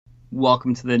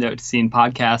Welcome to the Note to Scene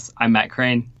podcast. I'm Matt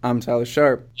Crane. I'm Tyler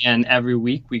Sharp. And every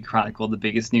week we chronicle the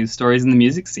biggest news stories in the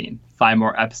music scene. Find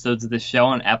more episodes of this show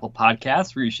on Apple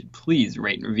Podcasts, where you should please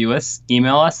rate and review us.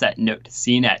 Email us at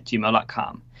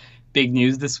notetoscene@gmail.com. Big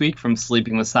news this week from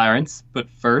Sleeping with Sirens. But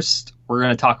first, we're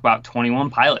going to talk about 21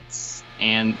 Pilots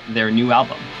and their new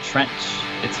album, Trench.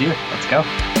 It's here. Let's go.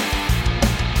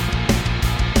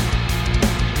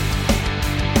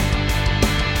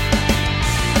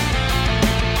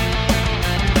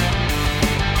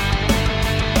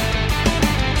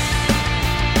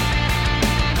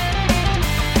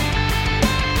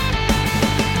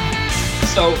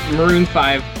 So, Maroon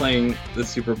 5 playing the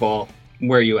Super Bowl.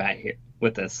 Where are you at here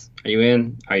with this? Are you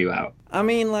in? Are you out? I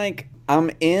mean, I'm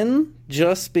in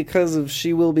just because of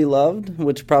She Will Be Loved,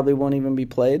 which probably won't even be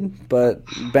played, but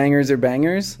bangers are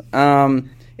bangers.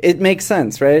 It makes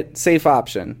sense, right? Safe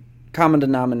option. Common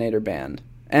denominator band.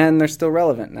 And they're still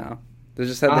relevant now. They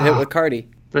just had the hit with Cardi.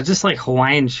 They're just like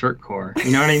Hawaiian shirtcore.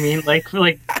 You know what I mean? Like,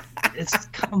 it's,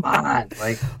 come on.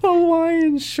 Like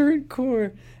Hawaiian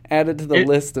shirtcore. Added to the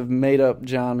list of made-up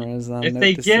genres on if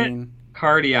they get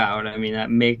Cardi out, I mean, that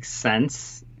makes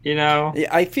sense, you know? Yeah,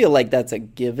 I feel like that's a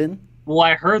given. Well,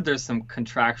 I heard there's some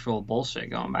contractual bullshit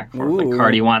going back and forth. Like,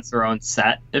 Cardi wants her own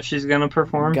set if she's going to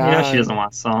perform. God. You know, she doesn't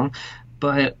want a song.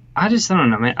 But I don't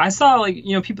know, man. I saw,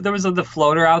 people, there was the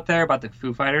floater out there about the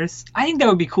Foo Fighters. I think that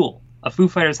would be cool. A Foo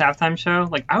Fighters halftime show.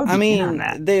 Like, I would be in on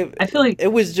that. I feel like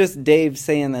it was just Dave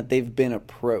saying that they've been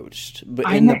approached,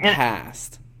 but in the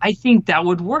past. I think that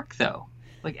would work, though.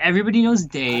 Like, everybody knows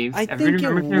Dave. I everybody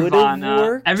think remembers it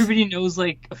Nirvana. Everybody knows,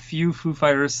 a few Foo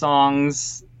Fighters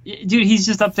songs. Dude, he's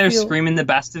just up there screaming the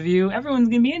best of you. Everyone's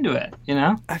going to be into it, you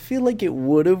know? I feel like it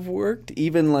would have worked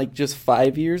even, just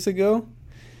 5 years ago.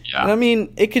 Yeah. And I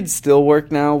mean, it could still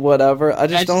work now, whatever. I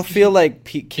just don't feel like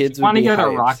kids would be hyped. If you want to get a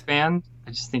rock band, I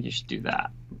just think you should do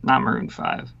that. Not Maroon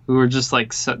 5, who are just,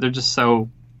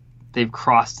 they've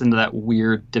crossed into that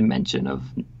weird dimension of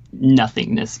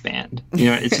nothingness band. You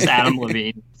know, it's just Adam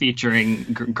Levine featuring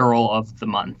Girl of the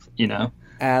Month, you know?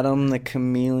 Adam the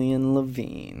Chameleon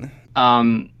Levine.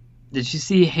 Did you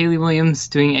see Hayley Williams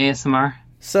doing ASMR?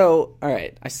 So,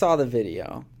 alright, I saw the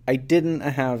video. I didn't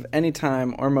have any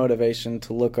time or motivation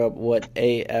to look up what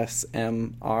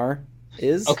ASMR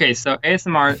is. Okay, so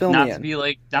ASMR,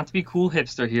 not to be cool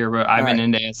hipster here, but I've been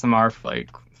into ASMR for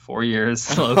 4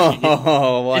 years.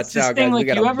 Oh, watch out, guys. We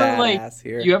got a badass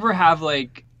here. You ever have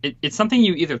it's something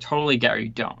you either totally get or you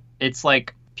don't. It's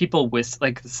like people the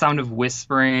sound of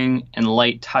whispering and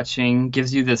light touching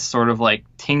gives you this sort of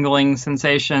tingling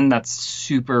sensation that's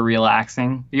super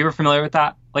relaxing. Are you ever familiar with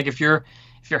that? Like if you're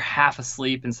half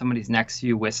asleep and somebody's next to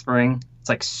you whispering,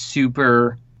 it's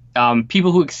super.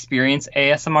 People who experience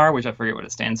ASMR, which I forget what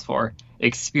it stands for,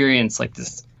 experience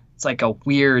this. It's like a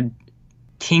weird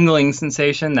tingling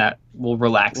sensation that will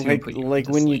relax you and put you to when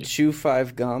sleep. You chew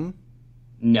 5 gum.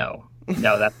 No,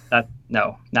 no,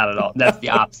 not at all. That's the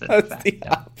opposite. That's the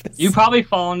opposite. You probably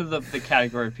fall into the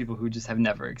category of people who just have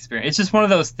never experienced. It's just one of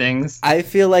those things. I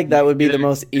feel like that would be the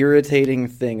most irritating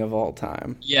thing of all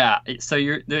time. Yeah. So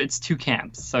it's two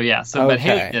camps. So yeah. Okay. But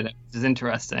Hayley did it, which is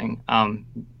interesting.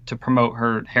 To promote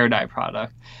her hair dye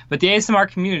product. But the ASMR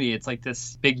community, it's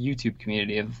this big YouTube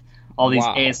community of all these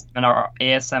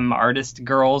ASM artist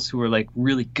girls who are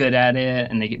really good at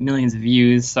it, and they get millions of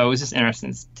views. So it was just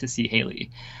interesting to see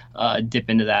Hayley dip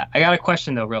into that. I got a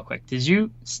question though, real quick. Did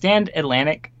you stand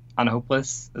Atlantic on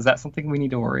Hopeless? Is that something we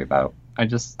need to worry about? I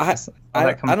don't. Is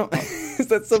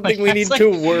that something we need to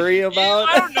worry about?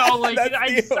 I don't know.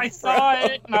 I saw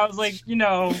it and I was like,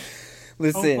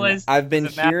 Listen, Hopeless, I've been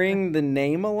hearing the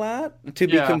name a lot. To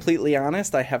be completely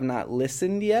honest, I have not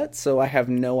listened yet, so I have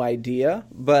no idea.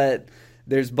 But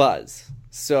there's buzz.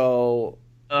 So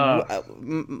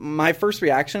my first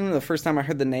reaction, the first time I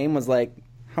heard the name, was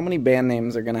how many band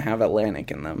names are going to have Atlantic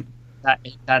in them?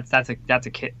 That's a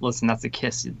kid. Listen, that's a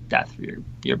kiss of death for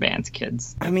your band's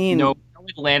kids. I mean, no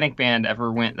Atlantic band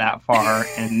ever went that far,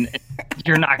 and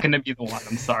you're not going to be the one.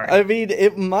 I'm sorry. I mean,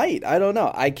 it might. I don't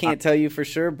know. I can't tell you for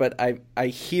sure, but I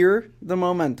hear the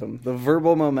momentum, the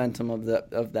verbal momentum of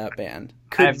that band.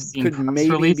 I've seen press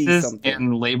releases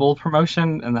and label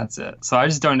promotion, and that's it. So I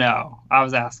just don't know. I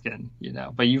was asking,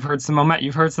 but you've heard some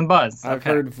You've heard some buzz. I've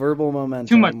heard verbal momentum.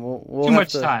 Too much. Too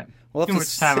much time. Too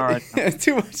much time already.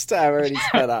 Too much time already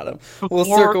spent on them. We'll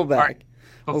circle back. Right.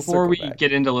 Before we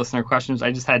get into listener questions,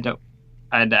 I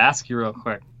had to ask you real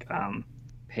quick.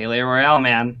 Pele Royale,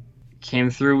 man, came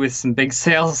through with some big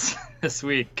sales this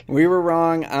week. We were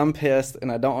wrong. I'm pissed,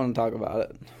 and I don't want to talk about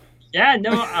it. Yeah,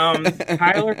 no,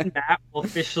 Tyler and Matt will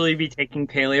officially be taking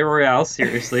Paleo Royale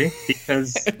seriously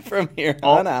because from here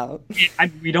on out.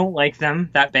 We don't like them,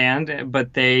 that band,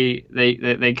 but they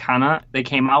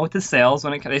came out with the sales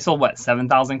when they sold what,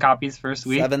 7,000 copies first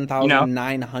week?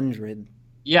 7,900.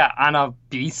 Yeah, on a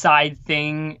B-side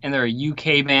thing, and they're a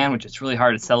UK band, which is really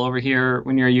hard to sell over here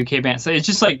when you're a UK band. So it's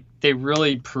just like they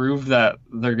really prove that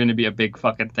they're going to be a big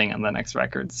fucking thing on the next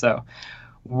record. So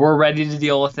we're ready to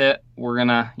deal with it. We're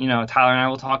gonna, Tyler and I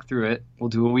will talk through it. We'll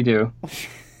do what we do.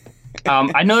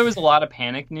 I know there was a lot of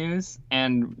Panic news,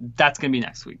 and that's gonna be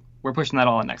next week. We're pushing that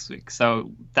all in next week,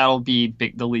 so that'll be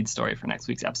the lead story for next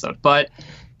week's episode. But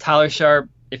Tyler Sharp,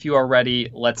 if you are ready,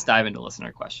 let's dive into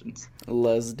listener questions.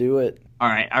 Let's do it. All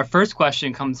right, our first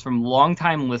question comes from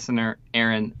longtime listener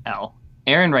Aaron L.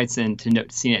 Aaron writes in to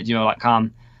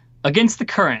notescene@gmail.com. Against the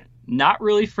current, not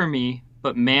really for me,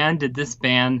 but man, did this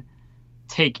band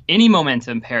take any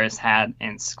momentum Paris had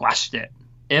and squashed it.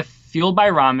 If Fueled by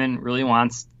Ramen really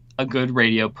wants a good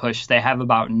radio push, they have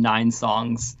about 9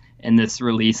 songs in this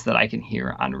release that I can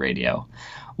hear on radio.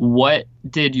 What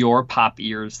did your pop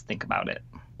ears think about it?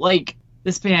 Like,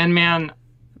 this band, man,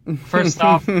 first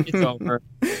off, it's over.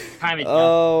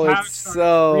 It's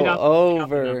so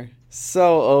over.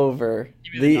 So over.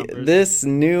 This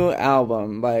new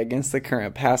album by Against the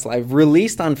Current, Past Life,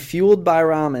 released on Fueled by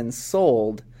Ramen,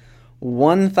 sold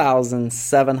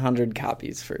 1,700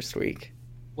 copies first week.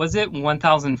 Was it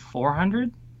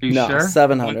 1,400? Are you no, sure?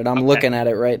 700. I'm looking at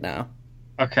it right now.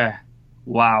 Okay.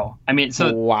 Wow. I mean,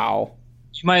 so wow.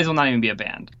 You might as well not even be a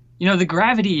band. The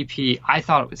Gravity EP, I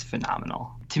thought it was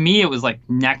phenomenal. To me, it was like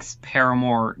next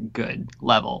Paramore good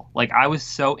level. Like, I was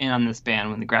so in on this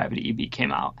band when the Gravity EP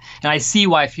came out. And I see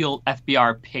why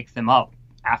FBR picked them up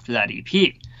after that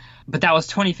EP. But that was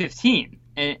 2015.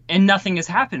 And nothing has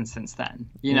happened since then,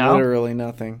 Literally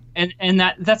nothing. And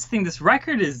that's the thing. This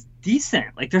record is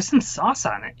decent. Like, there's some sauce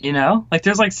on it, Like,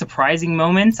 there's like surprising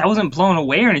moments. I wasn't blown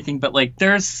away or anything, but like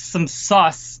there's some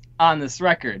sauce on this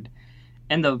record.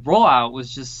 And the rollout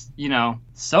was just,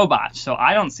 so botched. So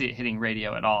I don't see it hitting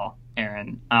radio at all,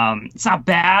 Aaron. It's not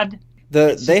bad.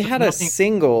 They had a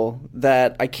single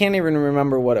that I can't even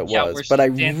remember what it was, but I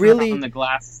really on the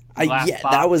glass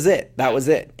that was it. That was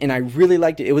it. And I really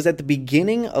liked it. It was at the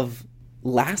beginning of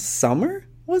last summer,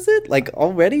 was it? Like,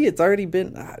 already? It's already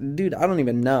been dude, I don't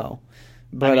even know.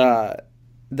 But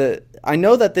I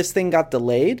know that this thing got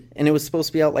delayed and it was supposed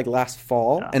to be out like last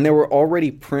fall, and there were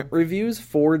already print reviews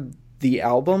for the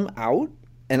album out.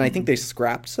 And I think they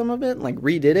scrapped some of it, like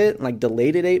redid it, and like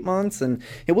delayed it 8 months, and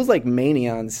it was like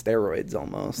Mania on steroids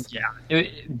almost. Yeah,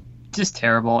 just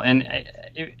terrible. And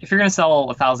if you're gonna sell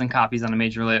 1,000 copies on a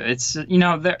major label, it's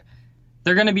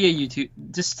they're gonna be a YouTube.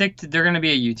 They're gonna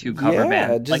be a YouTube cover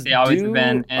band, like they always have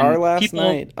been. And Our Last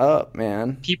Night up,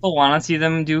 man. People want to see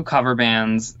them do cover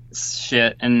bands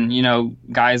shit, and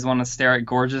guys want to stare at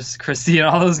gorgeous Chrissy and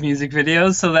all those music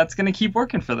videos, so that's going to keep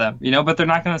working for them, but they're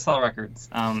not going to sell records,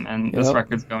 and this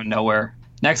record's going nowhere.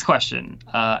 Next question.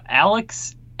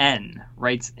 Alex N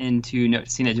writes into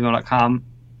notescene@gmail.com.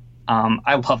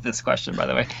 I love this question, by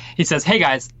the way. He says, hey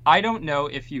guys, I don't know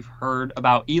if you've heard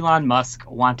about Elon Musk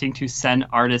wanting to send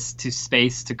artists to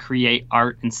space to create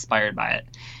art inspired by it.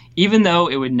 Even though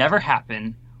it would never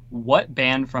happen, what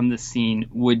band from the scene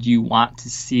would you want to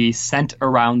see sent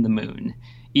around the moon?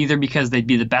 Either because they'd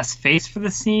be the best face for the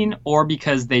scene or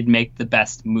because they'd make the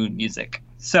best moon music.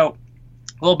 So, a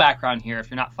little background here if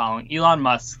you're not following. Elon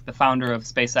Musk, the founder of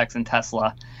SpaceX and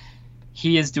Tesla,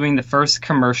 he is doing the first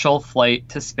commercial flight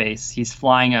to space. He's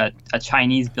flying a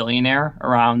Chinese billionaire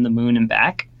around the moon and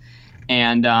back.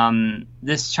 And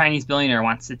this Chinese billionaire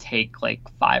wants to take like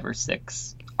 5 or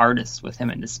 6 artists with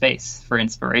him into space for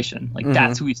inspiration. Like,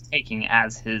 that's who he's taking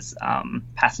as his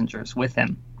passengers with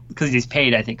him, because he's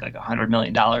paid, I think, like $100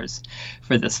 million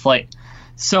for this flight.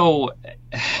 So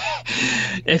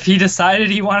if he decided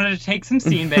he wanted to take some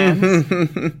scene bands,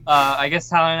 I guess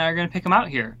Tyler and I are going to pick him out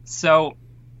here. So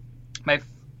I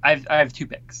have 2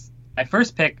 picks. My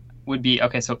first pick would be,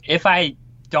 okay, so if I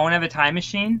don't have a time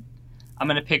machine, I'm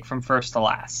going to pick from first to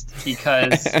last,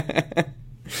 because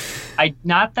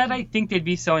not that I think they'd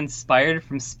be so inspired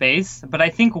from space, but I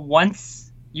think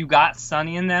once you got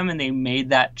Sonny and them and they made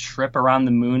that trip around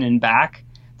the moon and back,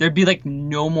 there'd be like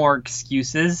no more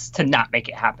excuses to not make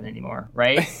it happen anymore,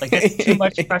 right? Like, that's too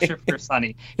much pressure for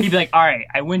Sonny. He'd be like, all right,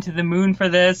 I went to the moon for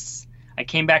this. I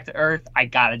came back to Earth. I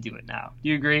gotta do it now. Do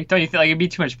you agree? Don't you feel like it'd be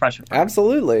too much pressure for him?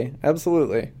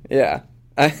 Absolutely. Yeah.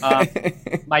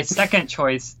 My second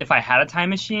choice, if I had a time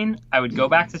machine, I would go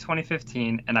back to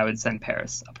 2015 and I would send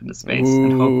Paris up into space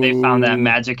and hope they found that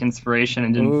magic inspiration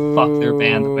and didn't fuck their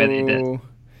band the way they did.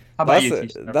 How about you,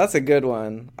 T-Sharp? That's a good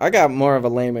one. I got more of a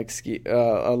lame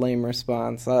a lame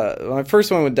response. My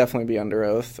first one would definitely be Under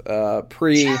Oath.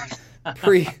 Pre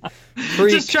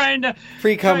Just trying to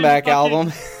comeback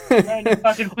album. Trying to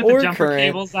fucking put the jumper current,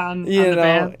 cables on the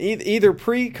band. Either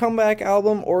pre comeback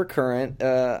album or current.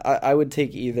 I would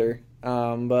take either.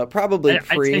 But probably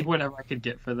pre. I'd take whatever I could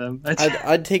get for them.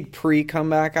 I'd take pre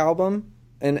comeback album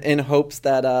in hopes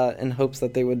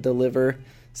that they would deliver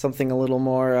something a little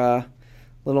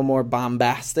more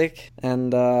bombastic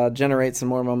and generate some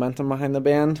more momentum behind the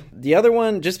band. The other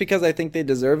one, just because I think they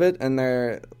deserve it and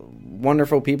they're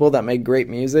wonderful people that make great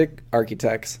music,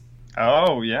 Architects.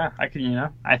 Oh yeah, I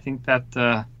think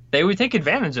that they would take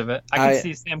advantage of it. I could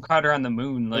see Sam Carter on the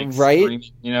moon, like screaming,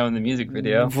 in the music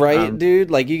video. Right,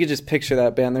 dude. Like you could just picture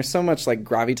that band. There's so much like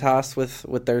gravitas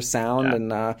with their sound,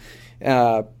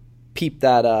 and peep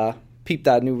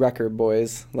that new record,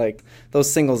 boys. Like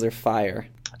those singles are fire.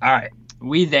 All right.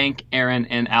 We thank Aaron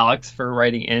and Alex for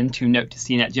writing in to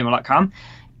notetoscene@gmail.com.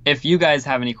 If you guys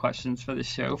have any questions for the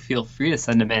show, feel free to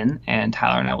send them in, and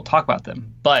Tyler and I will talk about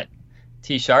them. But,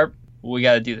 T-Sharp, we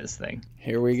got to do this thing.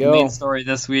 Here we go. The main story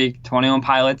this week, 21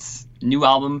 Pilots' new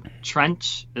album,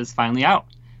 Trench, is finally out.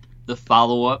 The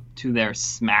follow-up to their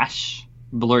smash,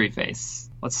 Blurryface.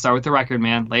 Let's start with the record,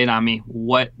 man. Lay it on me.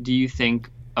 What do you think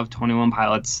of 21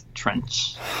 Pilots'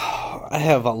 Trench? I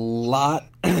have a lot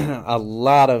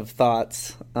of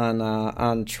thoughts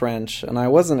on Trench, and I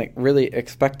wasn't really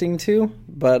expecting to,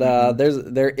 but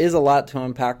there is a lot to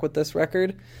unpack with this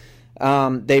record.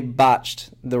 They botched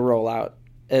the rollout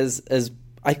as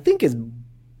I think as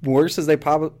worse as they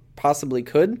possibly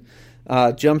could.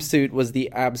 Jumpsuit was the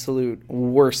absolute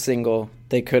worst single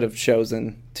they could have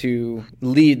chosen to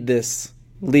lead this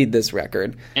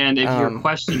record. And if you're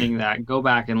questioning that, go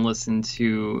back and listen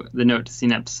to the Note to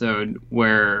Scene episode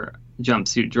where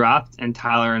Jumpsuit dropped, and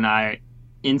Tyler and I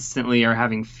instantly are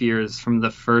having fears from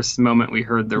the first moment we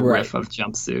heard the riff of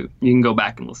Jumpsuit. You can go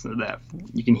back and listen to that.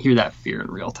 You can hear that fear in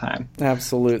real time.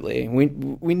 Absolutely.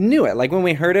 We knew it. Like when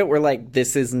we heard it, we're like,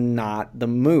 this is not the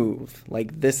move.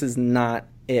 Like this is not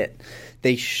it.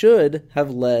 They should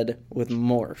have led with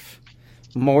Morph.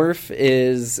 Morph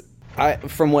is,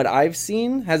 from what I've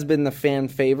seen, has been the fan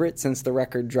favorite since the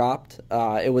record dropped.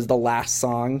 It was the last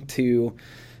song to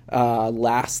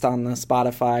last on the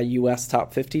Spotify US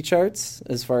Top 50 charts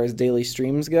as far as daily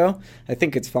streams go. I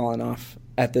think it's fallen off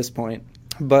at this point.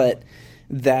 But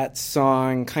that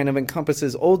song kind of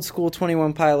encompasses old school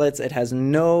 21 Pilots. It has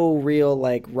no real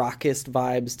like rockist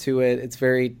vibes to it. It's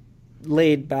very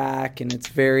laid back and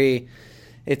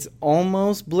it's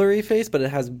almost Blurryface, but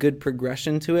it has good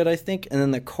progression to it, I think. And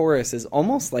then the chorus is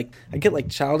almost like, I get like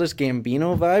Childish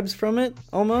Gambino vibes from it,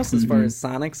 almost, as far as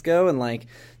sonics go, and like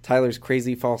Tyler's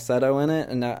crazy falsetto in it.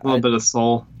 And a little bit of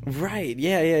soul. Right,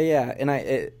 yeah. And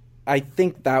I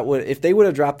think that would, if they would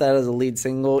have dropped that as a lead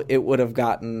single, it would have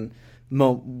gotten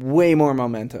way more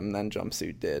momentum than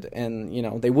Jumpsuit did. And,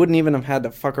 they wouldn't even have had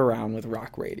to fuck around with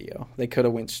rock radio. They could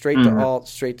have went straight to alt,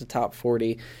 straight to top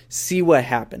 40, see what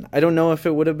happened. I don't know if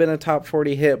it would have been a top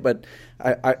 40 hit, but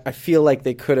I feel like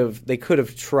they could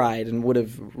have tried and would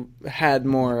have had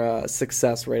more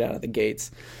success right out of the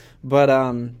gates. But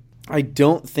I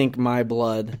don't think My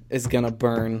Blood is going to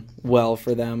burn well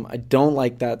for them. I don't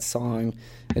like that song.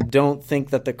 I don't think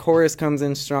that the chorus comes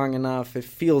in strong enough. It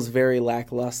feels very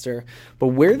lackluster. But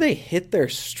where they hit their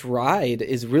stride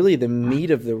is really the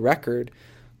meat of the record.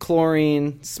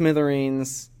 Chlorine,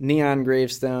 Smithereens, Neon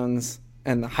Gravestones,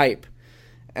 and The Hype.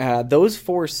 Those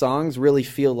four songs really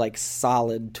feel like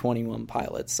solid 21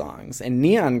 Pilots songs. And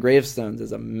Neon Gravestones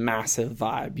is a massive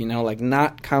vibe, like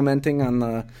not commenting on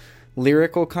the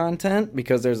lyrical content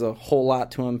because there's a whole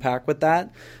lot to unpack with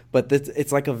that, but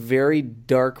it's like a very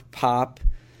dark pop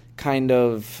kind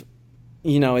of,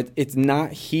 it's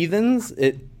not Heathens.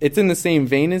 It's in the same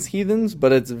vein as Heathens,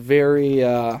 but it's very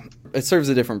it serves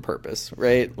a different purpose,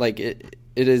 right? Like it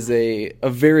is a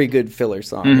very good filler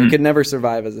song. It could never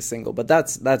survive as a single, but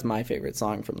that's my favorite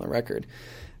song from the record.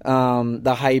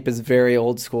 The Hype is very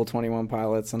old school 21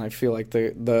 Pilots, and I feel like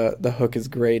the hook is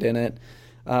great in it.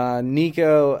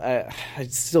 Nico, I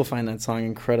still find that song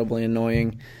incredibly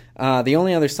annoying. The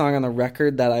only other song on the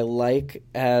record that I like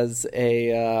as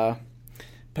a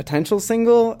potential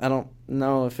single, I don't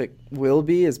know if it will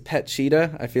be, is Pet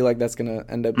Cheetah. I feel like that's going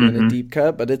to end up being a deep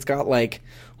cut, but it's got like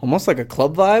almost like a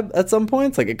club vibe at some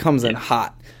points. Like it comes in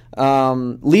hot.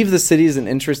 Leave the City is an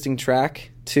interesting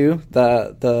track too,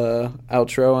 the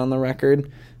outro on the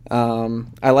record.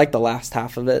 I like the last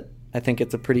half of it. I think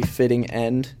it's a pretty fitting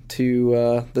end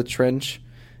to the Trench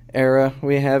era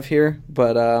we have here.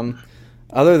 But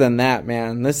other than that,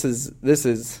 man, this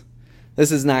is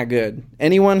This is not good.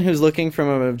 Anyone who's looking from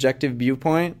an objective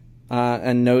viewpoint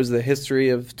and knows the history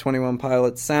of 21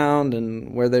 Pilots sound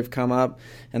and where they've come up,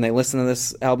 and they listen to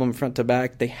this album front to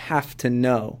back, they have to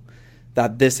know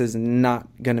that this is not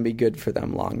going to be good for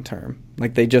them long term.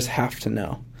 Like, they just have to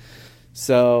know.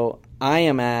 So I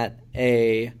am at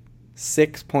a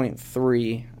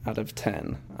 6.3 out of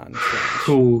 10 on Fringe.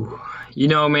 Ooh,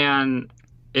 man,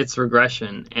 it's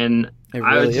regression, and it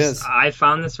really is. I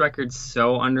found this record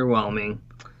so underwhelming.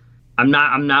 I'm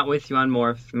not with you on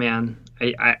Morph, man.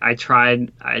 I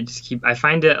tried. I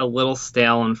find it a little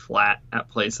stale and flat at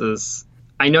places.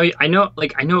 I know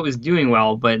it was doing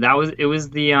well, but it was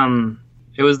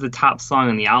the top song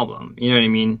on the album. You know what I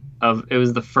mean? It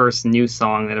was the first new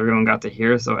song that everyone got to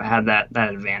hear, so it had that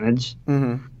advantage,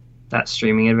 that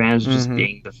streaming advantage, just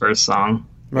being the first song,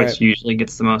 which usually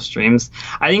gets the most streams.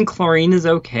 I think Chlorine is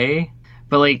okay,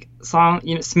 but like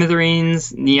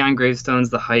Smithereens, Neon Gravestones,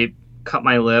 The Hype, Cut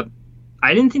My Lip,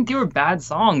 I didn't think they were bad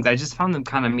songs. I just found them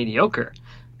kind of mediocre.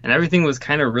 And everything was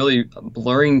kind of really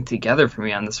blurring together for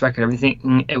me on this record.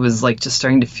 Everything, it was like just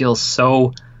starting to feel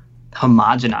so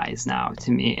homogenized now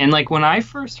to me. And like when I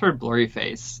first heard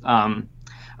Blurryface, I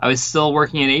was still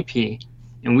working at AP,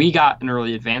 and we got an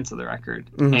early advance of the record.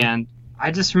 And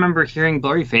I just remember hearing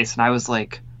Blurryface, and I was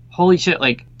like, holy shit,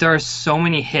 like there are so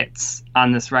many hits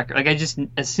on this record. Like as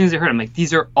soon as I heard it, I'm like,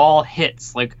 these are all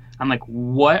hits. Like, I'm like,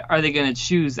 what are they going to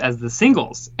choose as the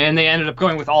singles? And they ended up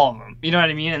going with all of them. You know what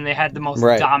I mean? And they had the most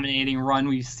dominating run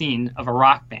we've seen of a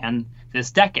rock band this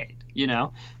decade,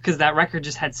 because that record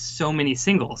just had so many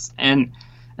singles. And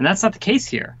that's not the case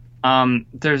here.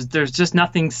 There's just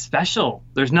nothing special.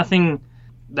 There's nothing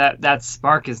that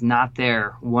spark is not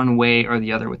there one way or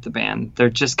the other with the band.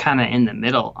 They're just kind of in the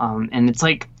middle. And it's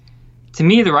like, to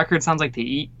me, the record sounds like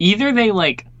either they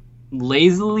like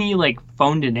lazily like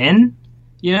phoned it in,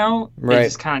 they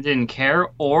just kind of didn't care,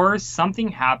 or something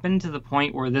happened to the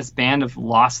point where this band have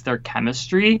lost their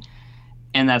chemistry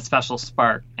and that special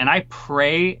spark. And I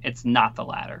pray it's not the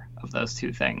latter of those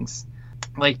two things.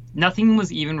 Like, nothing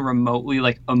was even remotely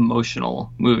like emotionally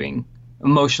moving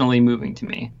to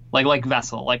me. Like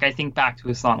Vessel. Like, I think back to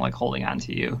a song like Holding On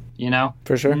to You,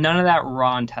 For sure. None of that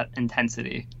raw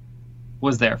intensity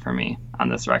was there for me on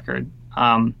this record.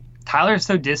 Tyler's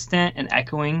so distant and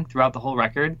echoing throughout the whole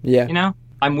record. Yeah.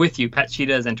 I'm with you. Pet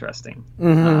Cheetah is interesting.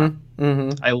 I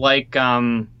like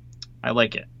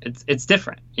it. It's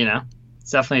different,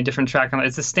 It's definitely a different track.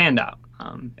 It's a standout.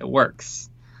 It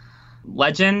works.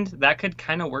 Legend, that could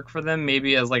kind of work for them,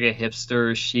 maybe as like a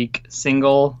hipster chic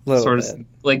single, sort of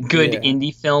like good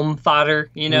indie film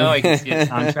fodder. I can see it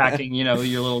soundtracking.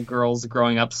 Your little girls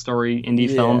growing up story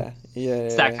indie film.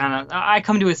 It's that kind of. I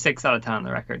come to a 6 out of 10 on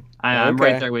the record. I'm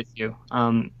right there with you.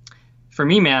 For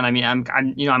me, man, I mean,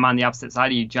 I'm on the opposite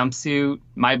side of you. Jumpsuit,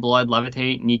 My Blood,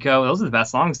 Levitate, Nico, those are the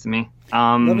best songs to me.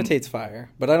 Levitate's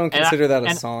fire, but I don't consider that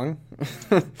a song.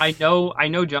 I know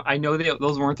that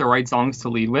those weren't the right songs to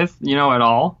lead with, at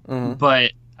all.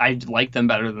 But I like them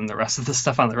better than the rest of the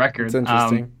stuff on the record. It's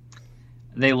interesting.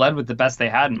 They led with the best they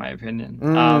had, in my opinion.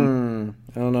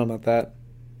 I don't know about that.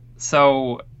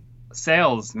 So,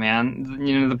 sales, man,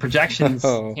 the projections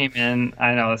came in.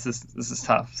 I know this is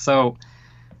tough. So,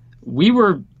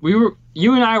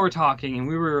 you and I were talking, and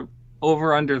we were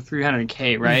over under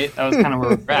 300K, right? That was kind of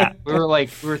where we were at. We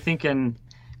were thinking,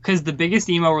 because the biggest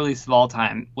emo release of all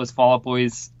time was Fall Out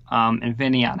Boy's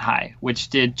Infinity on High, which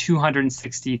did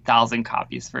 260,000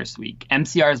 copies first week.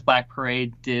 MCR's Black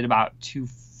Parade did about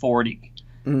 240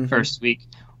 first week.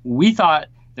 We thought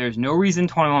there's no reason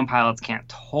 21 Pilots can't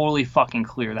totally fucking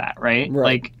clear that, right?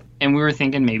 Like, and we were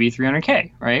thinking maybe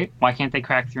 300K, right? Why can't they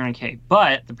crack 300K?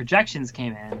 But the projections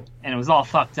came in, and it was all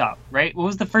fucked up, right? What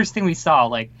was the first thing we saw?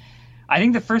 Like, I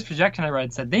think the first projection I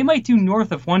read said they might do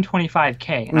north of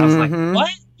 125K, and I was like, what?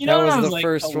 That was I was the like,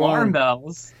 first alarm one.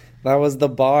 Bells. That was the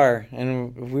bar,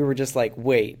 and we were just like,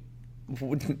 wait,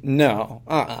 no,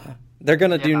 they're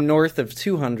gonna do north of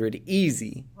 200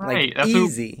 easy, right? Like,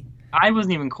 easy. I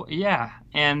wasn't even,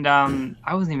 and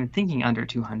I wasn't even thinking under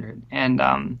 200,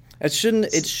 and it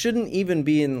shouldn't even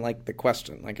be in like the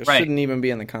question, like it shouldn't even be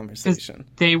in the conversation.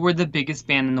 They were the biggest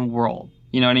band in the world,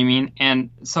 you know what I mean? And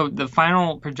so the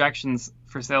final projections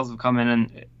for sales have come in,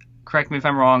 and correct me if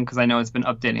I'm wrong, because I know it's been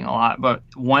updating a lot, but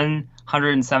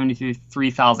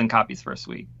 173,000 copies first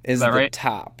week. Is that right?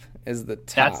 Is the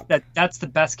top. That's the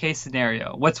best case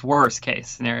scenario. What's worst case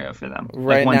scenario for them?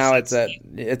 Right now it's at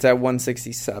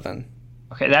 167.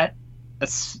 Okay,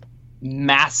 that's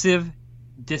massive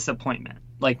disappointment.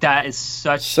 Like, that is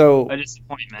such a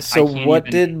disappointment. So what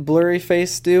did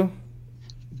Blurryface do?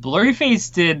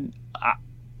 Blurryface did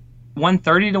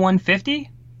 130 to 150.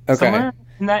 Okay. Somewhere.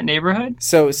 in that neighborhood.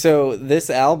 So this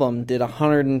album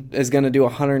is going to do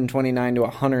 129 to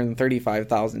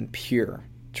 135,000 pure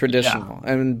traditional.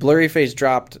 Yeah. And Blurryface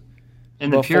dropped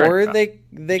before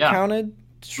they counted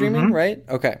streaming, right?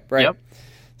 Okay, right. Yep.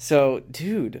 So,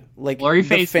 dude, like Blurryface,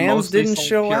 the fans didn't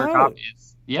show out.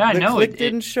 Copies. Yeah, the Click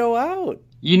didn't show out.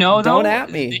 You know, don't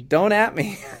at me. Don't at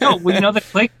me. No, well, you know, the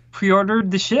Click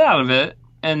pre-ordered the shit out of it,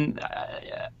 and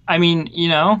I mean, you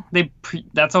know,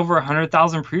 that's over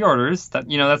 100,000 pre-orders.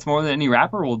 That's more than any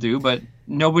rapper will do. But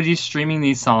nobody's streaming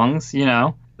these songs. You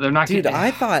know, they're not. Dude,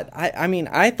 I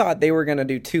thought they were gonna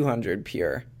do 200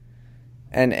 pure,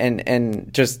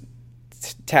 and just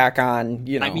tack on.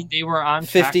 You know, I mean, they were on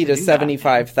 50 to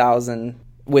 75,000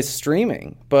 with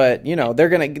streaming, but you know, they're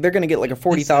gonna get like a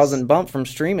 40,000 bump from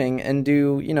streaming and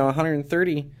do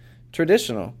 130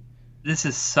 traditional. This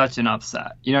is such an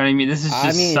upset. You know what I mean? This is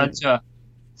just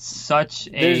such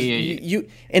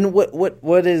a and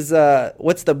what is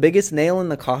what's the biggest nail in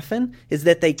the coffin is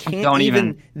that they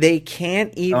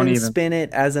can't even spin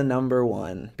it as a number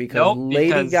one because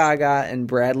Lady Gaga and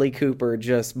Bradley Cooper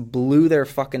just blew their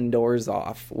fucking doors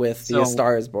off with the A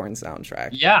Star Is Born soundtrack.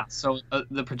 Yeah, so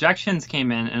the projections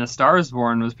came in, and A Star Is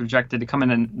Born was projected to come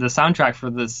in the soundtrack for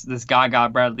this Gaga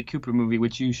Bradley Cooper movie,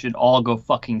 which you should all go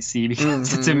fucking see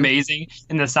because it's amazing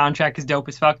and the soundtrack is dope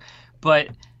as fuck. But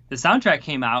the soundtrack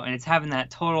came out, and it's having that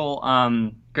total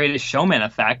Greatest Showman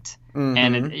effect,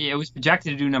 and it was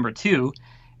projected to do number 2,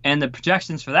 and the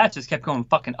projections for that just kept going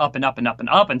fucking up and up and up and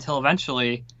up until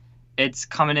eventually it's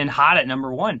coming in hot at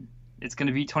number 1. It's going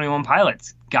to beat 21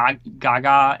 Pilots,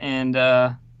 Gaga and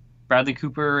Bradley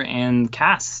Cooper and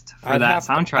cast for that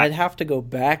soundtrack. I'd have to go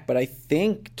back, but I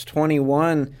think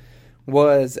 21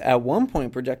 was at one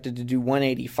point projected to do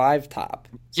 185 top.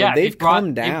 So yeah, they've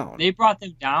come down. They brought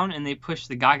them down and they pushed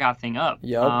the Gaga thing up.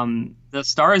 Yep. The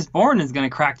Star Is Born is going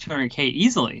to crack 200K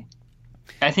easily.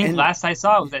 I think last I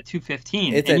saw it was at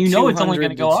 215. It's and you know it's only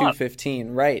going to go up.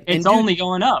 215, right. It's only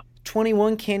going up.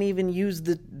 21 can't even use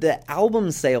the album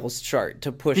sales chart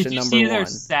to push a number 1. Did you see their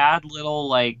sad little,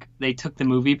 like, they took the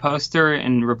movie poster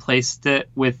and replaced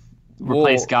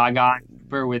Gaga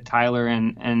with Tyler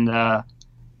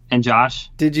and Josh?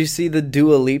 Did you see the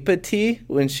Dua Lipa tea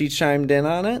when she chimed in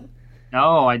on it?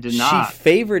 No, I did not. She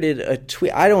favorited a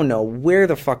tweet. I don't know where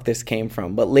the fuck this came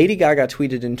from, but Lady Gaga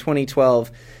tweeted in 2012,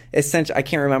 essentially, I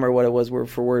can't remember what it was word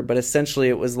for word, but essentially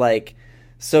it was like,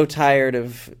 so tired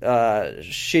of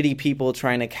shitty people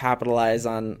trying to capitalize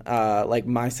on like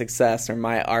my success or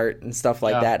my art and stuff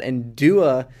like that. And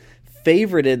Dua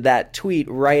favorited that tweet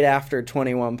right after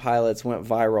 21 Pilots went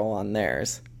viral on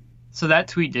theirs. So that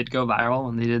tweet did go viral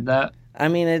when they did that? I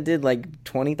mean, it did like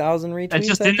 20,000 retweets. It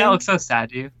just didn't that look so sad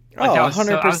to you? Like,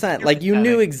 100%. Like, you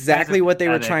knew exactly what they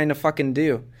were trying to fucking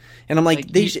do. And I'm like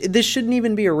this shouldn't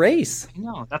even be a race. I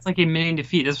know. That's like a mini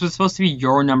defeat. This was supposed to be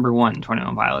your number 1,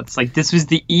 21 Pilots. Like, this was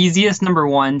the easiest number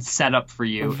 1 setup for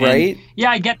you. Right? And,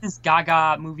 yeah, I get this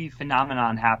Gaga movie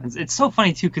phenomenon happens. It's so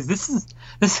funny, too, because this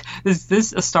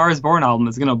A Star Is Born album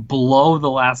is going to blow the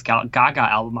last Gaga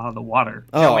album out of the water.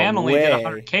 Joanne only did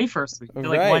 100K first week. Did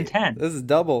like 110. This is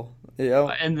double.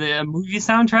 Yeah. And the movie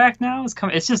soundtrack now is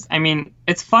coming. It's just, I mean,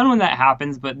 it's fun when that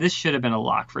happens, but this should have been a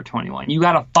lock for 21. You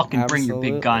got to fucking bring your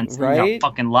big guns. Right? You got to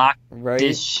fucking lock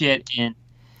this shit in.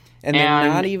 And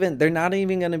they're not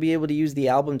even going to be able to use the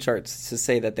album charts to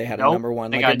say that they had a number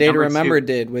 1, like A Day to Remember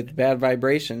did with Bad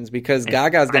Vibrations, because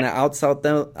Gaga's going to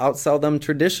outsell them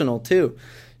traditional too.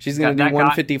 She's going to do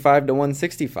 155 to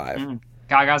 165.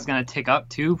 Gaga's going to tick up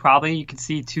too, probably. You could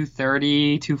see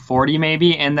 230, 240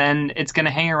 maybe, and then it's going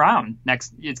to hang around.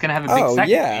 Next, it's going to have a big second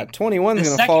week. 21's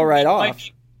going to fall right off.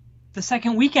 The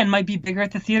second weekend might be bigger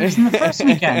at the theaters than the first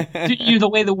weekend. The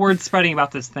way the word's spreading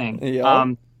about this thing.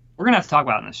 Yep. We're going to have to talk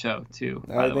about it in the show, too.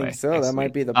 I think so. That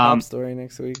might be the pop story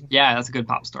next week. Yeah, that's a good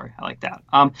pop story. I like that.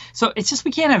 So it's just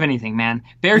we can't have anything, man.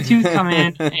 Beartooth come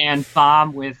in and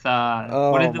bomb with...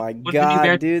 my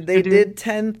God, dude. They did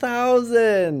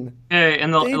 10,000. Hey,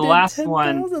 and the last 10,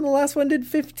 the last one did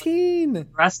 15.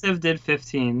 Restive did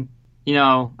 15. You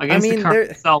know, against the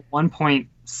current sell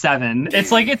 1.7.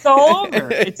 It's like it's all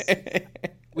over.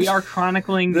 We are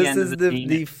chronicling the end of the This is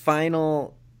the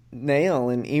final nail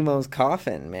in Emo's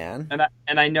coffin, man.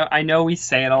 And I know we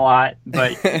say it a lot,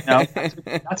 but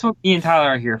that's what me and Tyler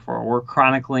are here for. We're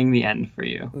chronicling the end for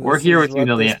you. We're here with you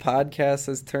till the end. This podcast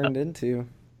has turned into.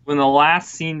 When the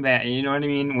last scene, you know what I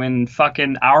mean? When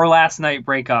fucking our last night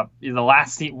break up, the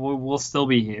last scene, we'll still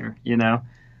be here, you know?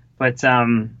 But,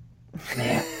 man,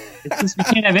 it's just we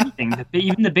can't have anything.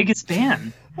 Even the biggest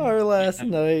band. Our last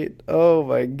night. Oh,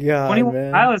 my God,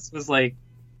 21 Pilots was like...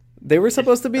 They were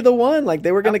supposed to be the one. Like,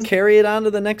 they were going to carry it on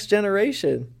to the next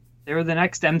generation. They were the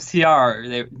next MCR.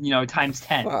 They, times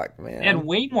 10. Fuck, man. They had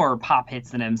way more pop hits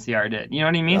than MCR did. You know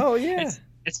what I mean? Oh yeah.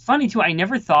 It's funny too. I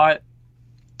never thought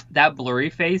that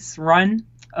Blurryface run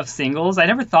of singles. I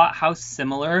never thought how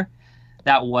similar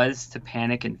that was to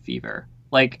Panic and Fever.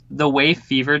 Like the way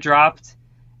Fever dropped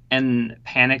and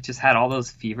Panic just had all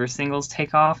those Fever singles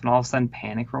take off, and all of a sudden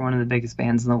Panic were one of the biggest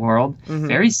bands in the world. Mm-hmm.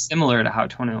 Very similar to how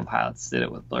 21 Pilots did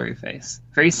it with Blurryface.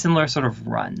 Very similar sort of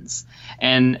runs.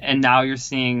 And now you're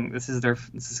seeing this is going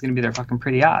to be their fucking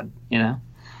Pretty Odd,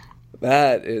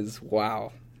 That is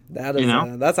wow. That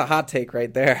is that's a hot take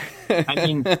right there. I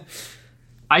mean,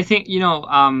 I think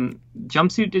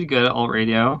Jumpsuit did good at alt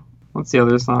radio. What's the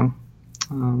other song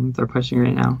they're pushing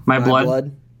right now? My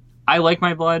Blood. I like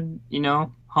My Blood.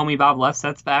 Homie Bob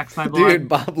Lefsetz backs My Blood. Dude,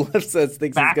 Bob Lefsetz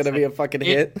thinks it's going to be a fucking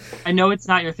hit. I know it's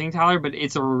not your thing, Tyler, but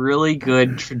it's a really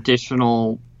good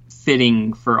traditional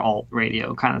fitting for alt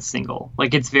radio kind of single.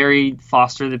 Like, it's very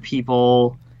Foster the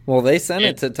People. Well, they sent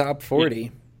it to top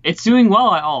 40. It's doing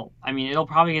well at alt. I mean, it'll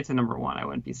probably get to number 1. I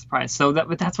wouldn't be surprised.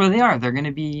 But that's where they are. They're going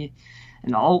to be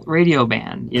an alt radio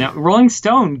band. Rolling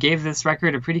Stone gave this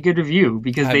record a pretty good review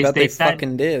because they said,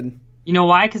 fucking did. You know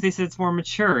why? Because they said it's more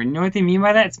mature. And you know what they mean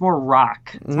by that? It's more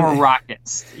rock. It's more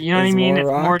raucous. You know what I mean? It's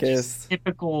more just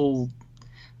typical,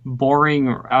 boring.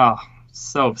 Oh,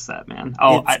 so upset, man.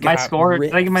 Oh, my score.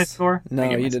 Did I give my score? No,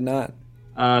 you did not.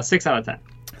 6 out of 10.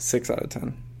 6 out of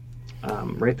 10.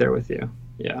 Right there with you.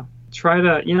 Yeah. Try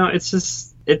to,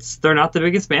 they're not the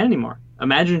biggest band anymore.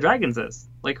 Imagine Dragons is.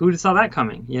 Like, who saw that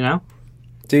coming,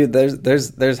 Dude,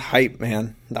 there's hype,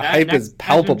 man. The hype is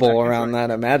palpable around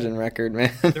that Imagine record,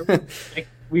 man.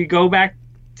 We go back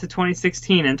to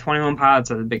 2016, and 21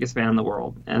 Pilots are the biggest band in the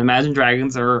world, and Imagine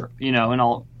Dragons are, an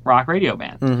alt rock radio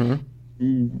band. Mm-hmm.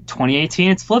 In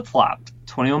 2018, it's flip-flopped.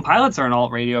 21 Pilots are an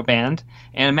alt radio band,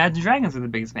 and Imagine Dragons are the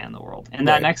biggest band in the world. And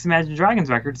that next Imagine Dragons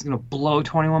record is going to blow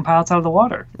 21 Pilots out of the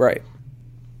water. Right.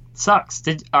 Sucks.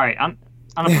 All right, on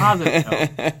a positive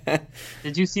note,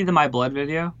 did you see the My Blood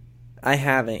video? I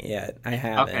haven't yet. I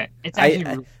haven't. Okay. It's actually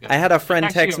really good. I had a friend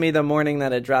text me the morning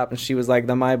that it dropped, and she was like,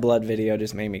 the My Blood video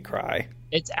just made me cry.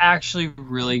 It's actually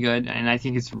really good, and I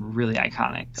think it's really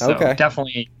iconic. So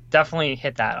definitely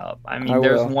hit that up. I mean,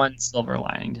 there's one silver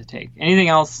lining to take. Anything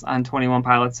else on 21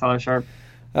 Pilots, Tyler Sharp?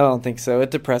 I don't think so.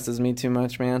 It depresses me too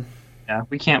much, man. Yeah,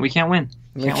 we can't win.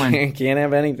 Can't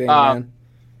have anything, man.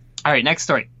 All right, next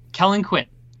story. Kellen Quinn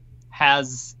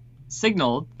has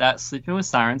signaled that Sleeping with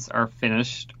Sirens are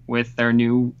finished with their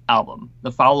new album,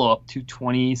 the follow-up to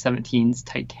 2017's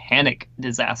Titanic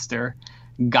disaster,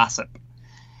 Gossip.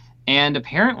 And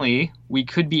apparently, we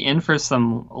could be in for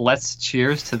some let's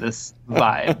cheers to this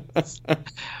vibe.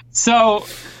 So...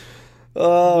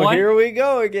 here we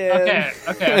go again.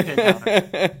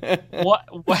 Okay.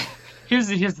 What? Here's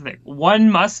the thing. One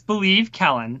must believe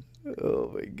Kellen.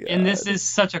 Oh my god! And this is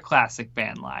such a classic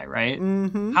band lie, right?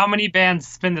 Mm-hmm. How many bands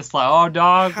spin this lie? Oh,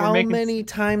 dog. How many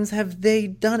times have they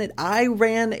done it? I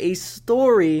ran a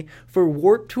story for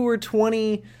Warped Tour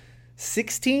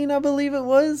 2016, I believe it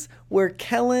was, where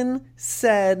Kellen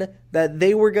said that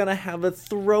they were gonna have a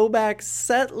throwback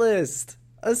set list,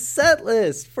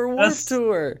 for Warped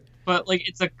Tour. But like,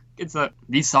 it's a.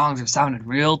 These songs have sounded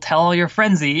real. Tell all your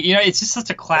frenzy. It's just such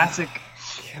a classic.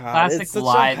 God, classic it's such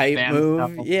live a hype band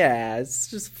move. stuff. Yeah, it's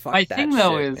just fuck My that thing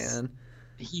though shit, is man.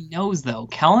 He knows though.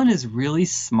 Kellen is really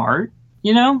smart,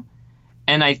 and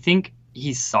I think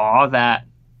he saw that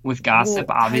with Gossip.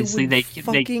 Well, obviously, they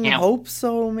fucking can't hope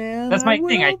so, man. That's my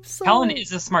thing. So. Kellen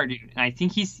is a smart dude, and I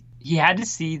think he had to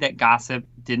see that Gossip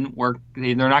didn't work.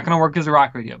 They're not going to work as a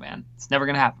rock radio band. It's never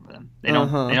going to happen for them. They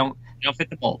don't fit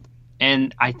the mold.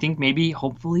 And I think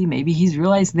hopefully he's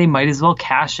realized they might as well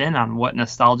cash in on what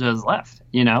nostalgia is left.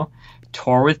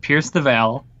 Tour with Pierce the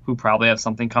Veil, who probably have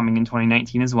something coming in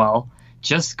 2019 as well.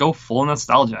 Just go full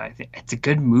nostalgia. I think it's a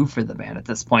good move for the band at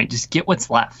this point. Just get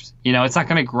what's left. It's not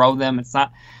going to grow them.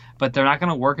 But they're not going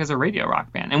to work as a radio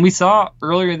rock band. And we saw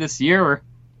earlier this year,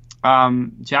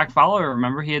 Jack Fowler,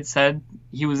 remember he had said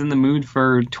he was in the mood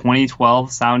for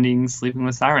 2012 sounding Sleeping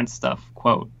with Sirens stuff,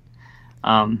 quote.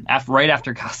 Right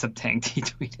after Gossip tanked, he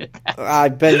tweeted that. I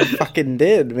bet he fucking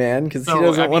did, man, because he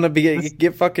doesn't want to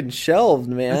get fucking shelved,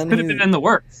 man. This could have been in the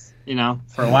works,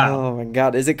 for a while. Oh my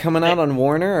god, is it coming out on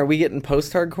Warner? Are we getting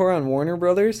post-hardcore on Warner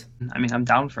Brothers? I mean, I'm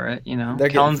down for it. They're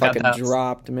getting fucking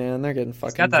dropped, man. They're getting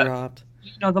fucking dropped.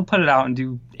 They'll put it out and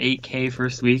do 8K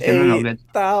first week, and then they'll get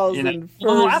 8,000.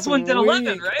 Well, the last one did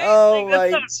 11, right? Oh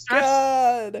my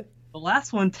god. The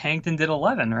last one tanked and did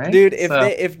 11, right? Dude,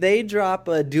 if they drop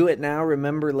a "Do It Now,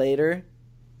 Remember Later"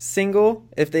 single,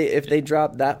 if they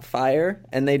drop that fire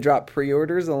and they drop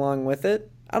pre-orders along with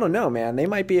it, I don't know, man. They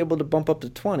might be able to bump up to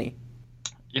 20.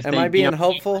 If Am I being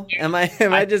hopeful? Am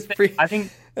I just pre? I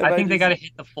think they got to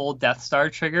hit the full Death Star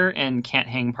trigger and Can't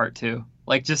Hang Part 2.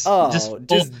 Like just do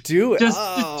it.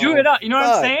 Just do it up. You know what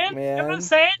I'm saying? Man. You know what I'm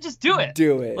saying? Just do it.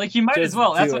 Do it. Like you might as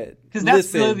well. That's because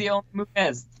that's really the only move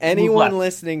is. Anyone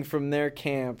listening from their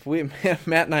camp,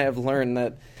 Matt and I have learned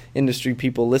that industry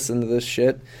people listen to this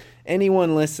shit.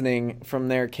 Anyone listening from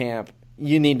their camp,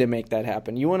 you need to make that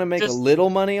happen. You want to make a little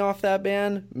money off that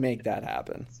band? Make that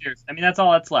happen. Seriously. I mean, that's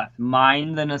all that's left.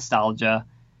 Mind the nostalgia.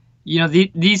 You know,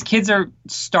 these kids are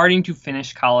starting to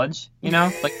finish college, you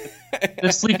know? Like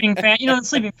the sleeping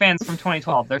fans from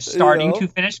 2012. They're starting to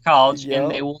finish college, and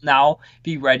they will now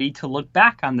be ready to look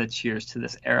back on the Cheers to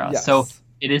this era. Yes. So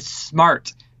it is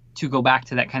smart to go back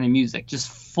to that kind of music.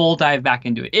 Just full dive back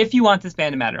into it. If you want this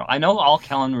band to matter. I know all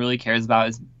Kellen really cares about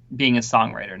is being a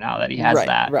songwriter now that he has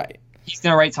that. Right. He's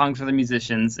going to write songs for the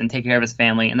musicians and take care of his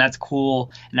family, and that's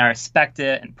cool, and I respect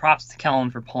it, and props to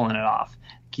Kellen for pulling it off.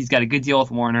 He's got a good deal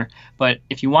with Warner. But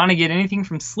if you want to get anything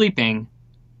from Sleeping,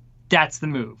 that's the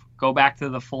move. Go back to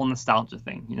the full nostalgia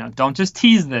thing. You know, don't just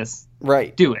tease this.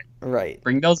 Right. Do it. Right.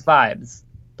 Bring those vibes.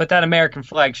 Put that American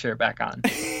flag shirt back on.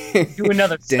 Do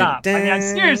another stop. I mean,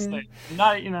 seriously.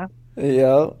 Not, you know.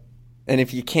 Yeah. And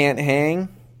if you can't hang,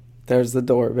 there's the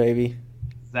door, baby.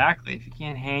 Exactly. If you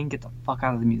can't hang, get the fuck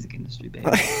out of the music industry, baby.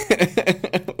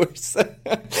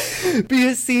 Be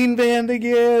a scene band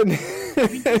again.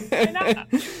 Why not?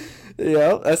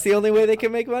 Yeah, that's the only way they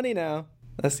can make money now.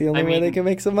 That's the only way they can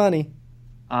make some money.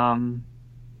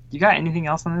 You got anything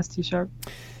else on this T-shirt?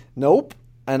 Nope.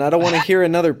 And I don't want to hear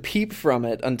another peep from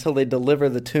it until they deliver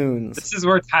the tunes. This is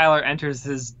where Tyler enters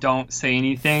his don't say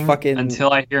anything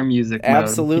until I hear music mode.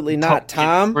 Absolutely not.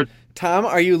 Tom,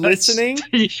 are you listening?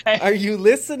 Are you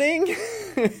listening?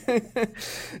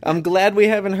 I'm glad we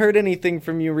haven't heard anything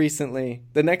from you recently.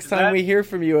 The next time we hear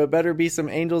from you, it better be some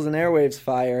Angels and Airwaves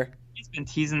fire. He's been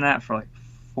teasing that for like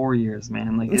 4 years,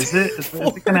 man. Like, is it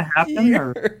going to happen?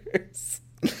 Or?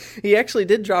 He actually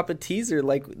did drop a teaser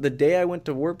like the day I went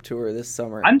to Warped Tour this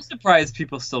summer. I'm surprised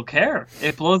people still care.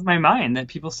 It blows my mind that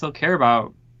people still care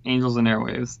about Angels and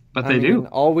Airwaves, but they do.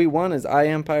 All we want is I,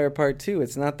 Empire Part 2.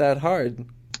 It's not that hard.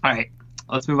 All right,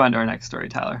 let's move on to our next story,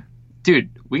 Tyler.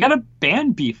 Dude, we got a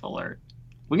band beef alert.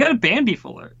 Blair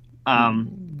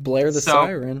the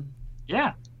Siren.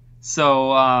 Yeah.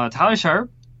 So Tyler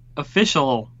Sharp,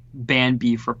 official band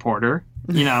beef reporter.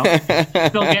 You know,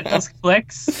 still get those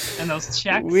clicks and those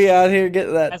checks. We out here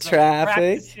getting that as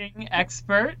traffic. A practicing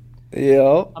expert.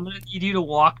 Yeah. I'm gonna need you to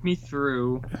walk me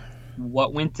through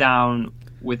what went down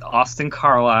with Austin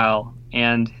Carlisle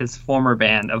and his former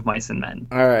band of Mice and Men.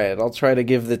 All right, I'll try to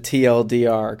give the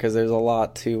TLDR because there's a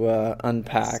lot to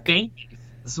unpack. This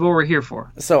is what we're here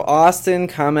for. So Austin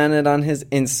commented on his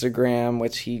Instagram,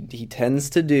 which he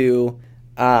tends to do.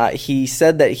 He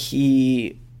said that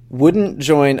he wouldn't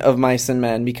join Of Mice and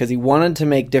Men because he wanted to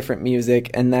make different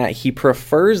music and that he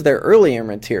prefers their earlier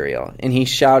material. And he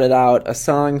shouted out a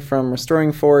song from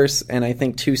Restoring Force and I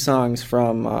think 2 songs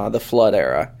from the Flood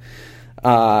era.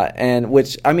 And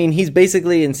which, I mean, he's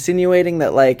basically insinuating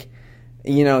that, like,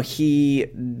 you know, he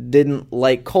didn't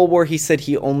like Cold War. He said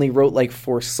he only wrote like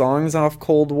 4 songs off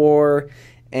Cold War,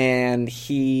 and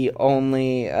he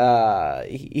only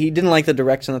he didn't like the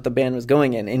direction that the band was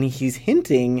going in. And he's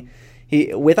hinting,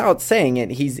 without saying it,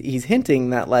 he's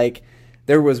hinting that like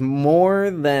there was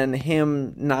more than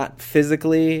him not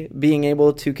physically being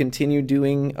able to continue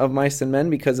doing Of Mice and Men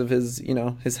because of his, you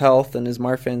know, his health and his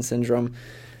Marfan syndrome.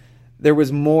 There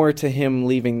was more to him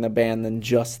leaving the band than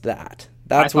just that.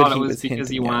 That's what he was hinting at. I thought it was because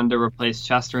he wanted to replace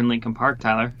Chester in Linkin Park,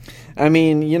 Tyler. I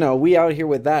mean, you know, we out here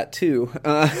with that too.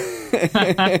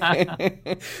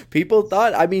 People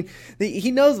thought, I mean,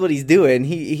 he knows what he's doing.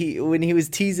 He when he was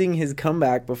teasing his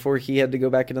comeback before he had to go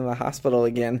back into the hospital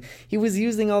again, he was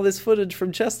using all this footage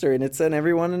from Chester, and it sent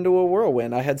everyone into a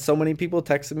whirlwind. I had so many people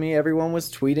texting me. Everyone was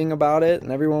tweeting about it,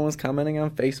 and everyone was commenting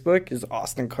on Facebook. Is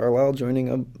Austin Carlisle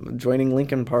joining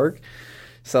Linkin Park?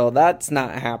 So that's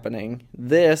not happening.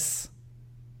 This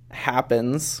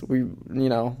happens,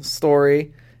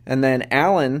 story, and then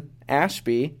Alan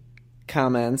Ashby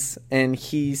comments, and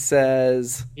he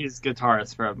says he's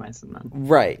guitarist for Of Mice and Men.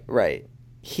 Right.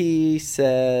 He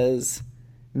says,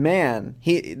 man,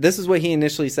 this is what he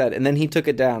initially said, and then he took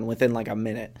it down within like a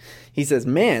minute. He says,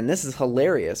 man, this is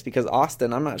hilarious because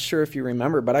Austin, I'm not sure if you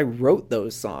remember, but I wrote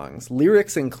those songs,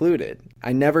 lyrics included.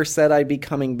 I never said I'd be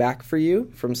coming back for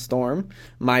you from Storm.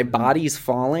 My body's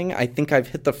falling. I think I've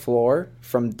hit the floor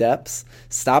from Depths.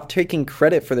 Stop taking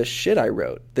credit for the shit I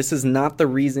wrote. This is not the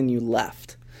reason you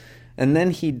left. And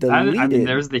then he deleted. I mean,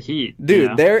 there's the heat,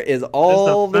 dude. There is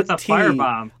all the tea. That's a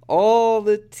firebomb. All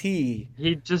the tea.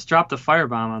 He just dropped a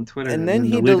firebomb on Twitter, and then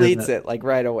he deletes it like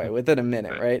right away, within a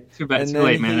minute, right? Too bad, too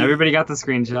late, man. Everybody got the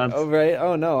screenshots. Oh right.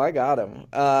 Oh no, I got him.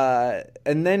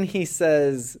 And then he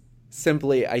says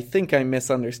simply, "I think I'm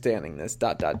misunderstanding this." ...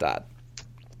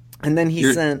 And then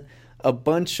he sent a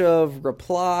bunch of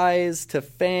replies to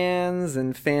fans,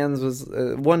 and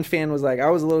one fan was like, I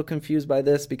was a little confused by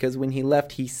this because when he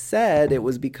left, he said it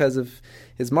was because of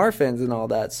his Marfans and all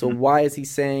that. So why is he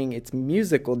saying it's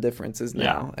musical differences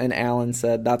now? Yeah. And Alan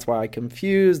said, that's why I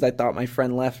confused. I thought my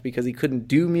friend left because he couldn't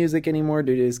do music anymore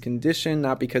due to his condition,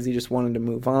 not because he just wanted to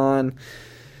move on.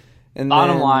 And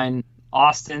bottom line,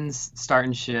 Austin's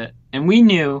starting shit. And we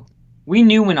knew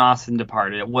when Austin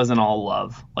departed, it wasn't all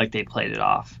love like they played it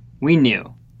off. We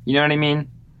knew. You know what I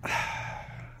mean?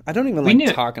 I don't even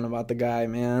like talking about the guy,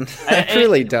 man. I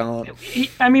really don't.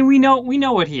 I mean, we know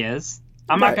what he is.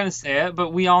 I'm not going to say it,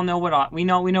 but we all know what we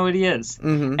know what he is.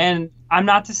 Mm-hmm. And I'm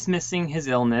not dismissing his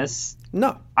illness.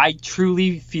 No. I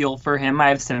truly feel for him. I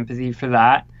have sympathy for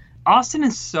that. Austin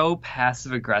is so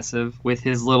passive aggressive with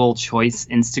his little choice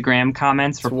Instagram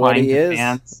comments replying to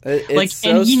fans. It's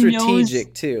so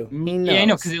strategic too. He knows. Yeah, I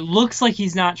know, because it looks like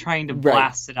he's not trying to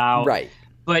blast it out. Right.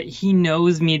 But he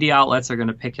knows media outlets are going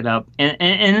to pick it up. And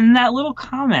in that little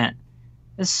comment,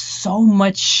 there's so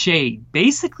much shade.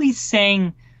 Basically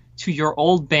saying to your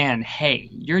old band, hey,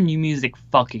 your new music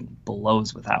fucking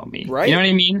blows without me. Right. You know what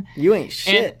I mean? You ain't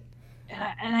shit.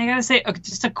 And I got to say,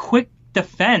 just a quick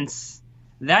defense,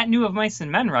 that New of Mice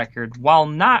and Men record, while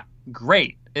not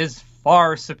great, is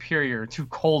far superior to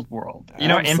Cold World. You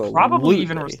know, Absolutely. And probably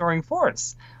even Restoring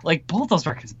Force. Like, both those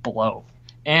records blow.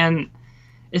 And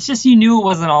it's just you knew it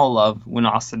wasn't all love when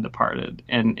Austin departed,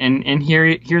 and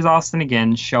here's Austin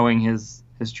again showing his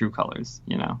true colors.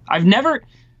 You know, I don't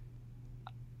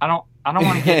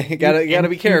want to gotta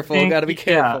be careful. Gotta be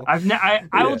careful. Yeah,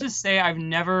 I will just say I've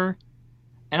never,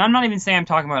 and I'm not even saying I'm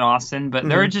talking about Austin, but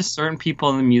there are just certain people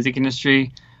in the music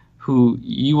industry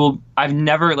who I've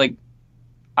never like.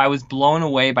 I was blown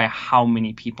away by how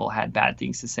many people had bad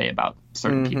things to say about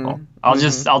certain people. I'll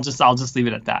just leave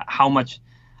it at that. How much.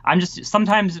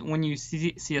 Sometimes when you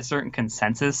see a certain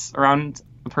consensus around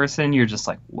a person, you're just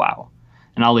like, wow.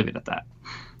 And I'll leave it at that.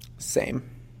 Same.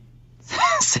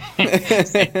 Same.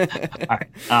 All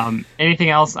right. Anything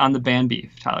else on the band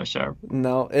beef, Tyler Sharp?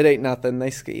 No, it ain't nothing.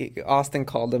 Austin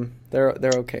called them. They're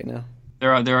okay now.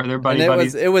 They're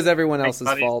buddies. It was everyone else's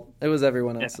fault. It was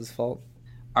everyone else's fault.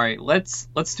 All right, let's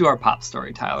do our pop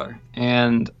story, Tyler.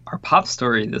 And our pop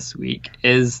story this week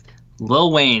is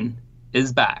Lil Wayne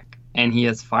is back. And he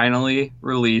has finally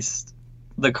released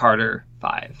the Carter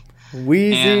 5.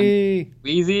 Wheezy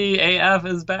AF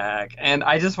is back. And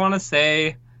I just want to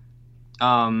say,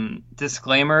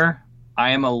 disclaimer,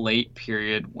 I am a late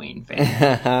period Wayne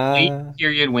fan. Late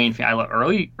period Wayne fan. I love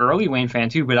early Wayne fan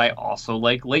too, but I also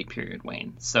like late period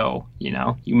Wayne. So, you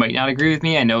know, you might not agree with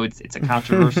me. I know it's a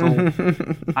controversial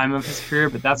time of his career,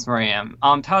 but that's where I am.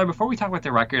 Tyler, before we talk about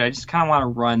the record, I just kind of want to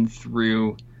run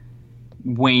through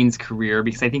Wayne's career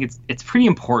because I think it's pretty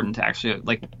important to actually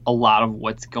like a lot of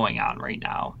what's going on right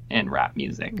now in rap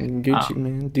music. Gucci,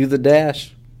 man, do the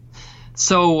dash.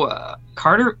 So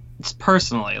Carter,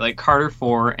 personally, like Carter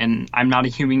 4 and I'm Not a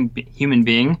Human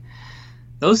Being,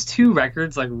 those two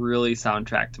records like really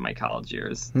soundtrack to my college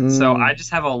years. So I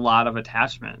just have a lot of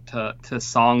attachment to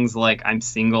songs like I'm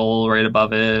Single right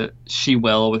above it, She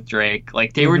Will with Drake.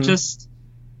 Like they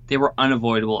were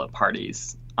unavoidable at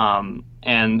parties.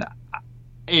 And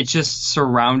it just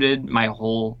surrounded my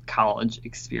whole college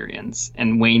experience,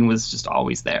 and Wayne was just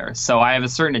always there. So I have a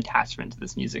certain attachment to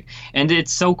this music, and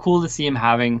it's so cool to see him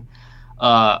having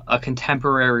a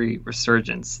contemporary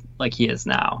resurgence like he is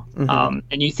now.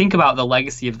 And you think about the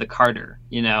legacy of the Carter,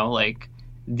 you know, like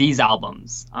these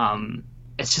albums.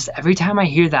 It's just every time I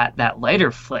hear that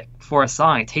lighter flick for a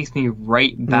song, it takes me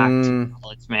right back to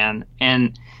college, man.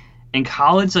 And in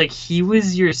college, like, he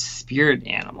was your spirit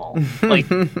animal. Like,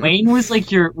 Wayne was like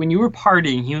when you were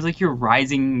partying, he was like your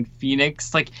rising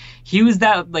phoenix. Like, he was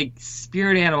that, like,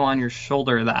 spirit animal on your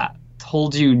shoulder that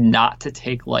told you not to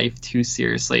take life too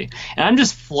seriously. And I'm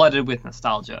just flooded with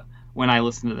nostalgia when I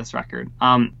listen to this record.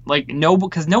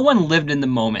 Because no one lived in the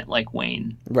moment like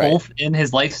Wayne, both in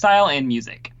his lifestyle and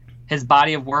music. His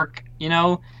body of work, you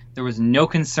know, there was no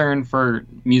concern for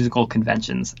musical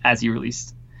conventions as he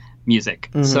released music.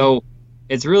 So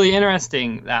it's really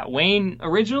interesting that Wayne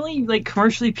originally like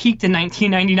commercially peaked in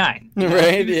 1999.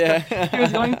 Right, he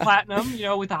was going platinum, you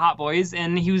know, with the Hot Boys,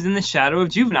 and he was in the shadow of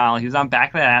Juvenile. He was on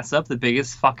Back That Ass Up, the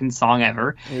biggest fucking song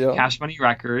ever. Cash Money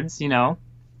Records, you know.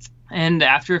 And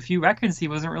after a few records, he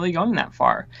wasn't really going that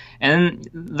far. And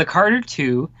the Carter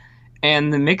 2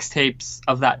 and the mixtapes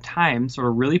of that time sort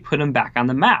of really put him back on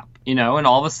the map, and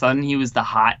all of a sudden he was the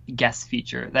hot guest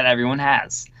feature that everyone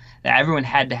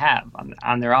had to have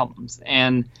on their albums.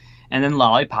 And then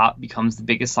Lollipop becomes the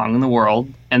biggest song in the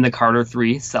world, and the Carter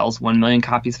 3 sells 1 million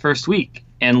copies first week,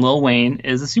 and Lil Wayne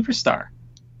is a superstar.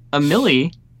 A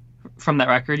Milli from that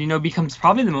record, becomes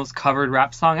probably the most covered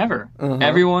rap song ever.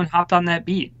 Everyone hopped on that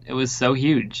beat. It was so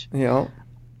huge. Yeah.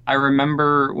 I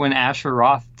remember when Asher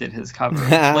Roth did his cover.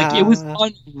 Like, it was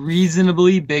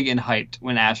unreasonably big and hyped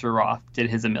when Asher Roth did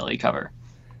his A Milli cover.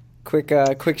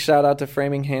 Quick shout out to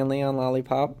Framing Hanley on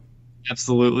Lollipop.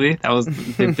 Absolutely. That was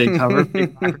a big cover,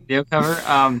 big video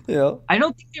cover. Yeah. I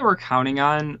don't think they were counting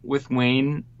on, with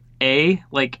Wayne,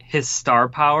 like, his star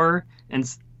power and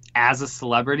as a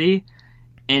celebrity,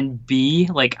 and B,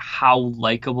 like, how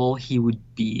likable he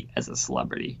would be as a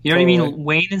celebrity. You know what I mean?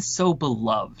 Wayne is so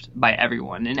beloved by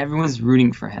everyone, and everyone's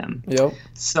rooting for him. Yep.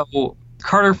 So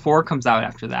Carter 4 comes out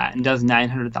after that and does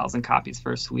 900,000 copies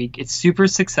first week. It's super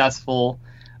successful,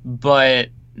 but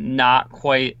not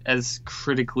quite as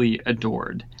critically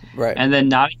adored. Right. And then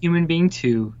Not a Human Being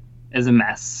 2 is a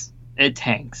mess. It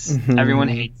tanks. Everyone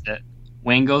hates it.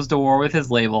 Wayne goes to war with his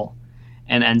label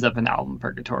and ends up in album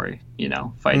purgatory,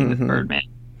 fighting with Birdman.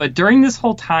 But during this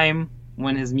whole time,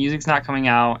 when his music's not coming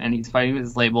out and he's fighting with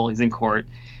his label, he's in court,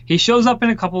 he shows up in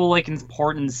a couple, like,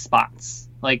 important spots.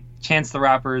 Like Chance the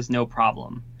Rapper's No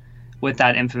Problem, with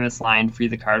that infamous line, "Free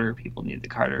the Carter, people need the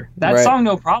Carter." That song,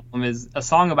 No Problem, is a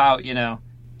song about,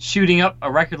 shooting up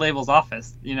a record label's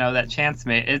office, that Chance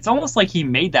made. It's almost like he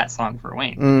made that song for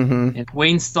Wayne. And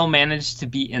Wayne still managed to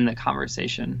be in the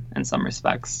conversation in some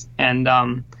respects. And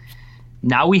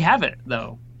now we have it,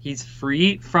 though. He's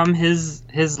free from his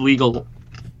legal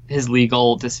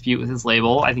dispute with his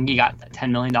label. I think he got a $10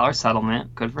 million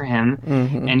settlement. Good for him.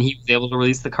 And he was able to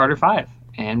release the Carter 5.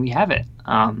 And we have it.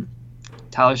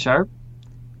 Tyler Sharp,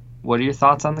 what are your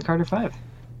thoughts on the Carter 5?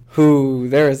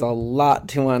 There is a lot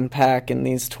to unpack in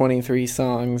these 23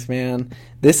 songs, man.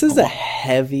 This is a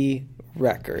heavy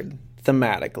record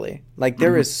thematically. Like,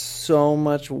 there is so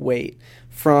much weight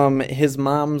from his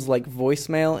mom's, like,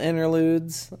 voicemail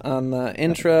interludes on the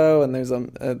intro, and there's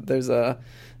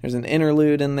an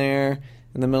interlude in there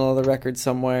in the middle of the record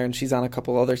somewhere, and she's on a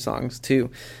couple other songs too.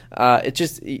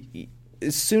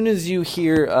 As soon as you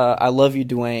hear "I Love You,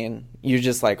 Dwayne," you're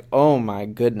just like, oh my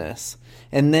goodness.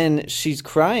 And then she's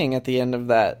crying at the end of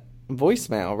that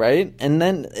voicemail, right? And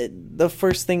then the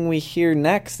first thing we hear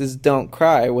next is "Don't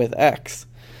Cry" with X.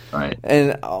 Right.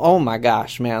 And oh my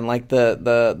gosh, man, like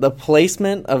the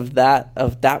placement of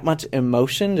that much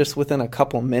emotion just within a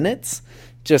couple minutes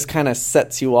just kind of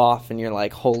sets you off, and you're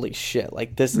like, holy shit,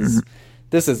 like this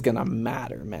is gonna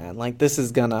matter, man. Like this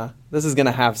is gonna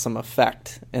have some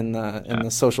effect in the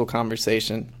social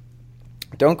conversation.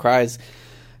 "Don't Cry" is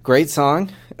great song.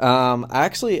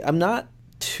 I'm not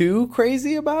too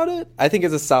crazy about it. I think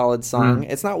it's a solid song.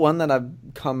 It's not one that I've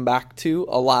come back to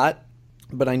a lot,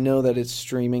 but I know that it's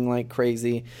streaming like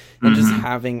crazy, and just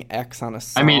having X on a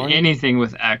song. I mean, anything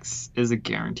with X is a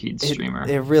guaranteed streamer.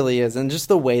 It really is, and just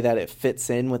the way that it fits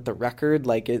in with the record,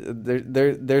 like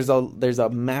there's a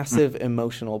massive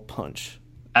emotional punch.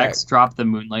 X dropped the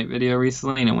Moonlight video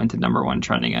recently, and it went to #1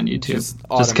 trending on YouTube. Just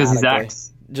because he's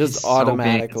X. Just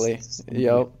automatically. So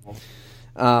yep.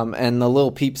 And the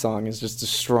Lil Peep song is just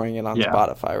destroying it on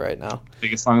Spotify right now.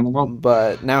 Biggest song in the world.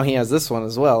 But now he has this one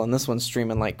as well, and this one's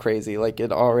streaming like crazy. Like,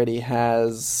 it already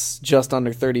has just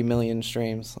under 30 million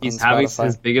streams on Spotify. He's having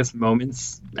his biggest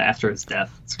moments after his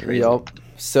death. It's crazy. Yep.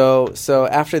 So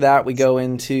after that, we go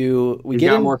into... We've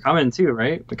got more coming too,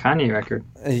 right? The Kanye record.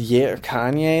 Yeah,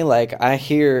 Kanye. Like,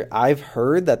 I've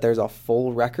heard that there's a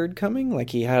full record coming.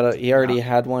 Like, he already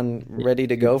had one ready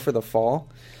to go for the fall.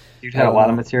 You've had a lot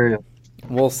of material.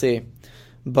 We'll see.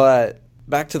 But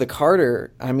back to the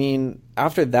Carter, I mean,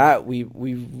 after that, we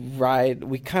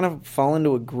kind of fall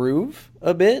into a groove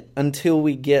a bit until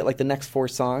we get, like, the next 4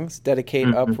 songs: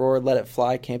 Dedicate, Uproar, Let It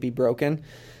Fly, Can't Be Broken.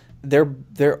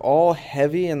 They're all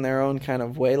heavy in their own kind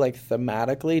of way, like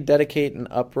thematically. Dedicate and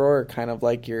Uproar are kind of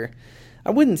like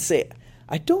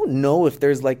I don't know if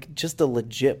there's, like, just a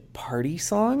legit party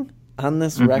song on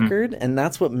this record, and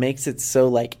that's what makes it so,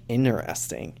 like,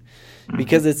 interesting.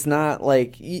 Because it's not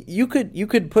like you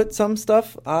could put some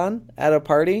stuff on at a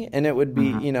party and it would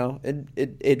be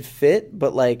it'd fit,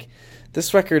 but like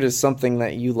this record is something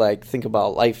that you like think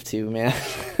about life to, man.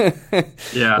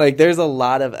 Yeah, like there's a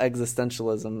lot of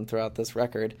existentialism throughout this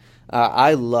record.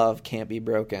 I love Can't Be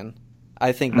Broken.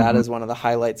 I think that is one of the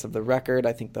highlights of the record.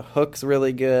 I think the hook's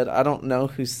really good. I don't know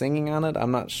who's singing on it.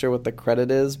 I'm not sure what the credit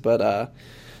is, but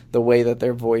the way that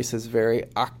their voice is very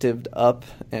octaved up,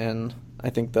 and I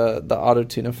think the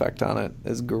auto-tune effect on it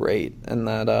is great, and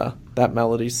that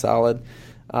melody's solid.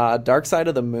 Dark Side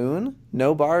of the Moon,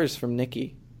 no bars from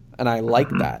Nikki, and I like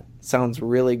that. Sounds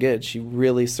really good. She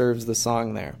really serves the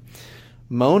song there.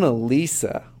 Mona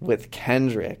Lisa with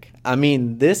Kendrick. I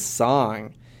mean, this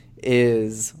song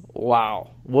is,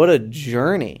 wow, what a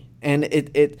journey. And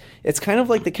it's kind of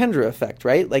like the Kendra effect,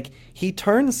 right? Like, he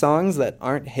turns songs that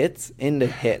aren't hits into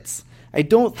hits. I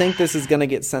don't think this is going to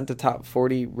get sent to top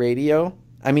 40 radio.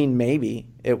 I mean, maybe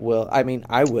it will. I mean,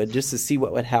 I would, just to see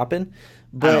what would happen.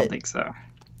 But I don't think so.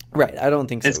 Right, I don't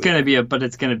think so. It's going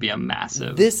to be a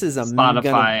massive. This is a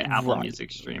Spotify, Apple Music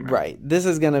streamer. Right, this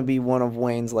is going to be one of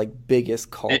Wayne's like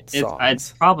biggest cult songs.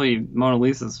 It's probably Mona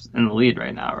Lisa's in the lead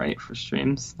right now, right, for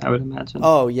streams, I would imagine.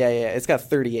 Oh yeah, it's got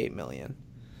 38 million,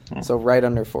 so right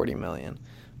under 40 million.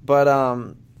 But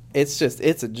it's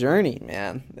a journey,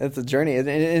 man. It's a journey, and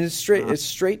it's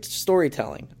straight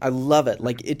storytelling. I love it.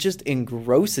 Like, it just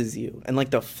engrosses you, and like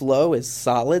the flow is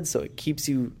solid, so it keeps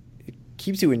you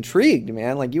intrigued,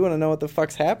 man. Like, you want to know what the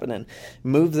fuck's happening.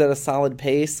 Moves at a solid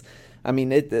pace. I mean,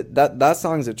 that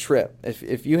song's a trip.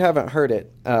 If you haven't heard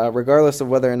it, regardless of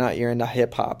whether or not you're into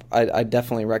hip hop, I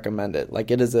definitely recommend it. Like,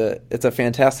 it's a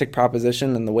fantastic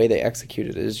proposition, and the way they execute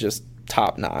it is just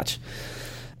top notch.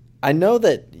 I know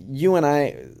that you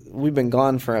and we've been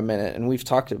gone for a minute, and we've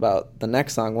talked about the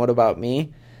next song, What About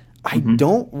Me? I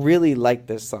don't really like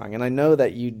this song, and I know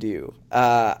that you do.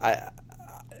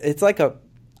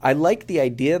 I like the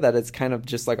idea that it's kind of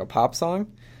just like a pop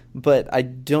song, but I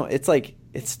don't. It's like,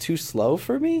 it's too slow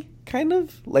for me, kind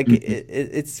of. Like,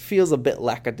 it feels a bit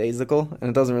lackadaisical, and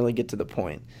it doesn't really get to the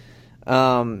point.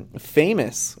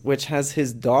 Famous, which has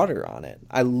his daughter on it.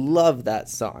 I love that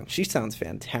song. She sounds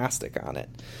fantastic on it.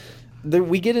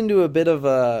 We get into a bit of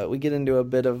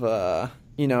a,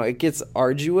 you know, it gets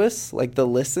arduous, like the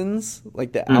listens,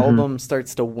 like the album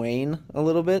starts to wane a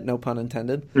little bit, no pun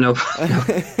intended. Nope.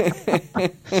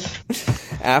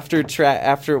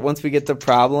 After once we get to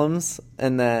Problems,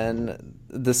 and then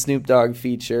the Snoop Dogg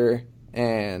feature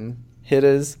and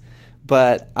Hittas.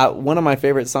 But one of my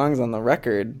favorite songs on the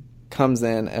record comes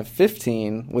in at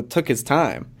 15 with Took His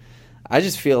Time. I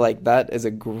just feel like that is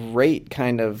a great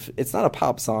kind of, it's not a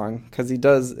pop song, because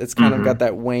it's kind of got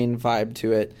that Wayne vibe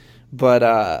to it. But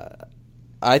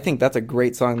I think that's a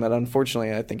great song that,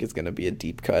 unfortunately, I think is going to be a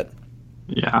deep cut.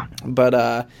 Yeah.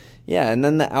 But yeah, and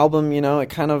then the album, you know, it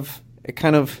kind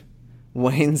of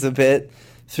wanes a bit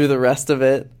through the rest of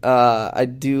it. I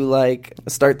do like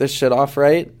Start This Shit Off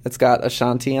Right. It's got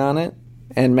Ashanti on it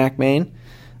and Mac Main.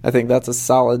 I think that's a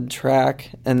solid track.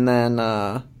 And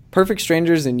then Perfect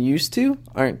Strangers and Used To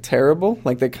aren't terrible.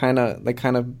 Like, they kind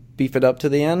of beef it up to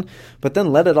the end. But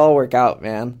then Let It All Work Out,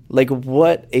 man. Like,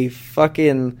 what a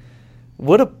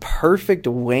perfect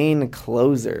Wayne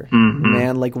closer,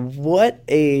 man. Like,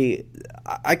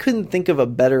 I couldn't think of a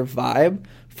better vibe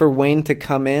for Wayne to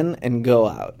come in and go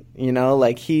out. You know,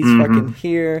 like, he's fucking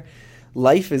here.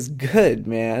 Life is good,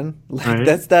 man. Like, right?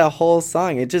 That's that whole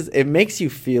song. It makes you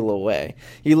feel a way.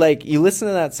 You listen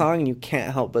to that song and you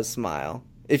can't help but smile.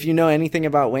 If you know anything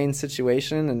about Wayne's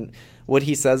situation and what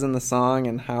he says in the song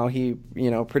and how he,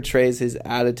 you know, portrays his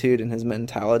attitude and his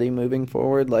mentality moving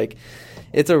forward, like,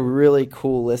 it's a really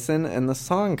cool listen, and the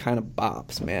song kind of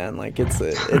bops, man. Like,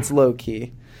 it's low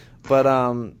key. But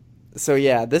so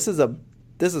yeah, this is a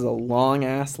long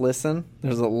ass listen.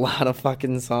 There's a lot of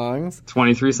fucking songs.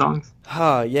 23 songs?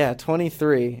 Oh, yeah,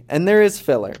 23. And there is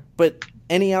filler, but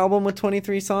any album with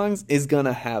 23 songs is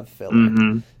gonna have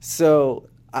filler. So,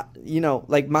 you know,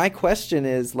 like, my question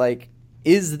is, like,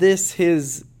 is this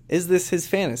his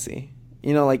fantasy?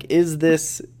 You know, like, is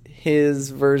this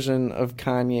his version of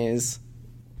Kanye's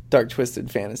Dark Twisted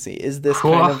Fantasy? Is this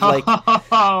kind of like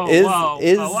all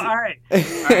right. Hit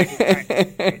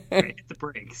the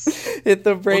brakes. Hit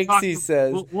the brakes, he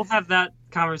says. We'll have that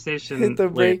conversation. Hit the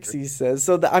brakes, he says.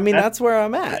 So that's where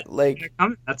I'm at. Like,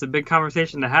 that's a big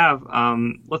conversation to have.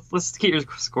 Let's get your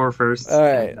score first. All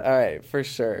right, for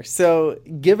sure. So,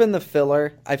 given the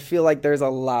filler, I feel like there's a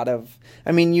lot of.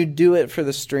 I mean, you do it for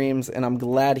the streams, and I'm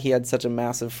glad he had such a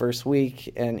massive first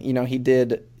week, and you know he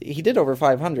did over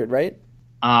 500, right?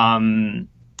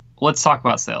 Let's talk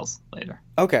about sales later.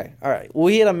 Okay, all right. Well,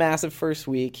 he had a massive first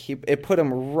week. It put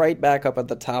him right back up at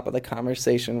the top of the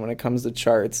conversation when it comes to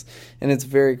charts, and it's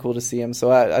very cool to see him.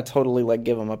 So I totally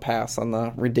give him a pass on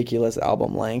the ridiculous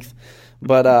album length.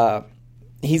 But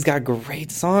he's got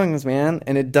great songs, man,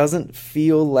 and it doesn't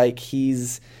feel like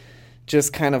he's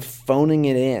just kind of phoning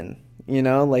it in. You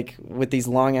know, like with these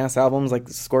long ass albums, like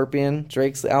Scorpion,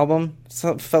 Drake's album, so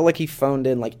it felt like he phoned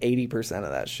in like 80%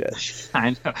 of that shit. I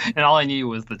know, and all I needed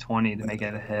was the 20 to make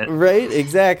it a hit. Right?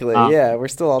 Exactly. Yeah, we're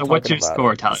still all talking what's your about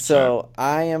score, it. Tyler? So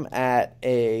I am at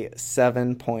a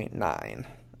 7.9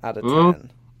 out of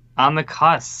 10. On the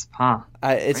cusp, huh?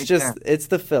 It's right just there. It's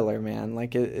the filler, man.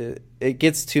 Like it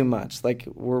gets too much. Like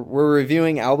we're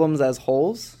reviewing albums as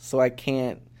wholes, so I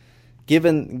can't.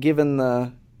 Given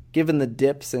the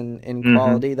dips in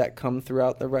quality that come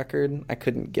throughout the record, I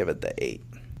couldn't give it the 8.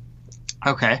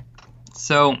 Okay,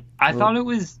 so I thought it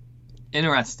was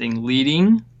interesting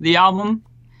leading the album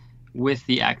with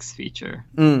the X feature.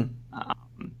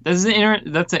 That's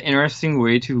an interesting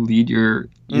way to lead your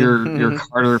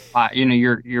Carter,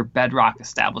 your bedrock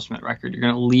establishment record. You're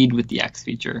gonna lead with the X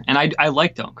feature, and I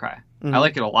like Don't Cry. I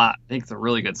like it a lot. I think it's a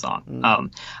really good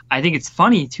song. I think it's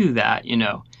funny too that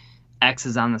X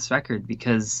is on this record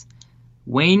because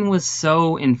Wayne was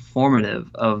so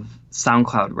informative of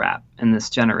SoundCloud rap in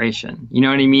this generation. You know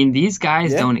what I mean? These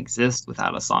guys don't exist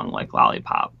without a song like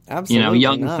Lollipop. Absolutely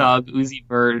Young not. Thug, Uzi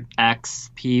Vert, X,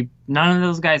 Peep. None of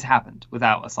those guys happened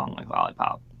without a song like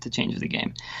Lollipop to change the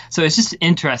game. So it's just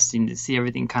interesting to see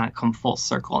everything kind of come full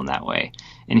circle in that way.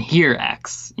 And hear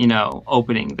X,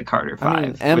 opening the Carter 5. I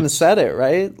mean, M said it,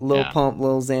 right? Lil Pump,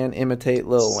 Lil Xan imitate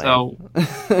Lil Wayne.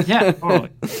 Yeah,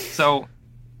 totally. So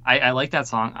I like that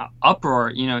song.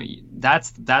 Uproar,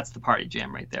 that's the party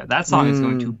jam right there. That song is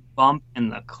going to bump in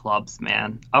the clubs,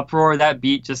 man. Uproar, that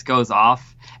beat just goes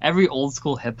off. Every old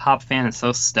school hip hop fan is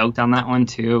so stoked on that one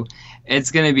too.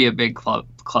 It's going to be a big club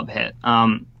hit.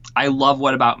 I love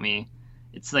What About Me.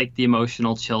 It's like the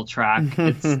emotional chill track.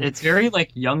 It's very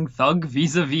like Young Thug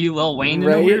vis-a-vis Lil Wayne in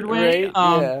a weird way.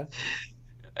 Yeah.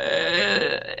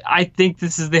 I think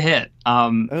this is the hit.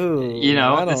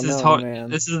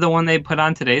 This is the one they put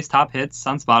on today's top hits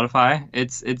on Spotify.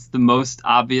 It's the most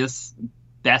obvious,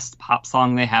 best pop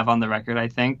song they have on the record, I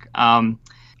think.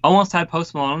 Almost had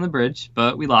Post Malone on the bridge,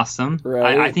 but we lost him.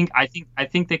 Right. I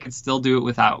think they could still do it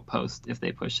without Post if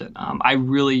they push it. I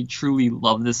really truly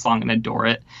love this song and adore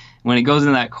it. When it goes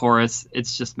into that chorus,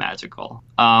 it's just magical.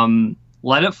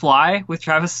 Let It Fly with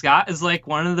Travis Scott is like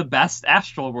one of the best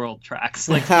Astral World tracks.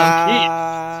 Like, straight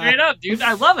up, dude.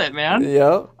 I love it, man.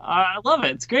 Yep. I love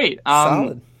it. It's great.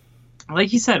 Solid.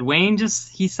 Like you said, Wayne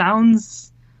he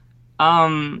sounds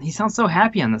so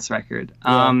happy on this record.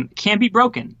 Can't Be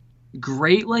Broken.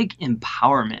 Great, like,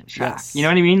 empowerment track. Yes. You know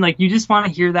what I mean? Like, you just want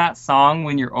to hear that song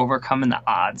when you're overcoming the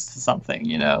odds to something,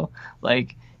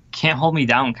 Like, Can't Hold Me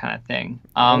Down kind of thing.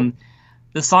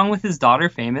 The song with his daughter,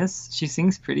 Famous, she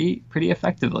sings pretty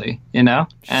effectively, She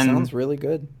sounds really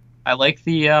good. I like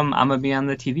the I'ma Be on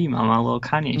the TV Mama, a little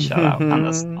Kanye shout out on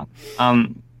this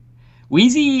song.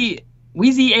 Wheezy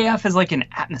AF is like an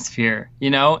atmosphere,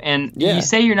 and you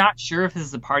say you're not sure if this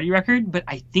is a party record, but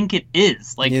I think it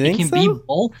is. Like, it can be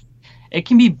both. It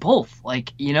can be both.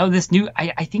 Like, this new,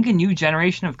 I think a new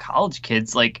generation of college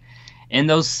kids, like, in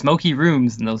those smoky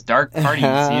rooms and those dark parties,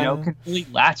 can really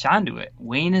latch onto it.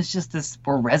 Wayne is just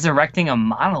we're resurrecting a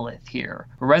monolith here.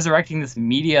 We're resurrecting this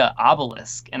media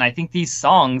obelisk. And I think these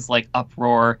songs like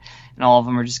Uproar and all of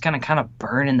them are just going to kind of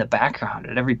burn in the background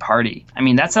at every party. I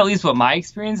mean, that's at least what my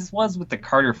experience was with the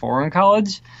Carter 4 in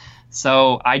college.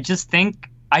 So I just think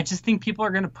people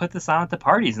are going to put this on at the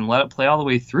parties and let it play all the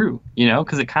way through,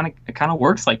 because it kind of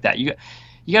works like that. You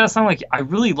got a song like I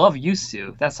really love Used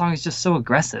To. That song is just so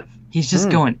aggressive. He's just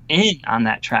going in on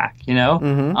that track,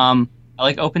 I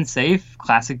like Open Safe,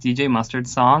 classic DJ Mustard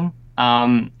song.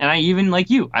 And I even like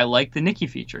you. I like the Nicki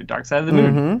feature, Dark Side of the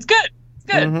Moon. It's good.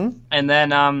 And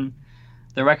then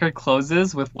the record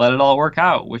closes with Let It All Work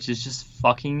Out, which is just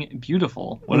fucking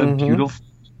beautiful. What a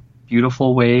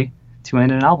beautiful way to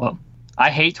end an album. I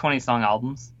hate 20-song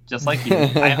albums, just like you.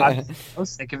 I'm so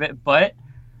sick of it, but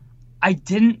I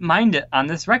didn't mind it on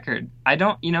this record. I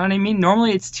don't, you know what I mean?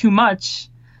 Normally it's too much,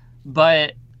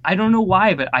 but I don't know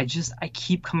why, but I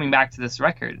keep coming back to this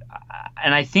record.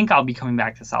 And I think I'll be coming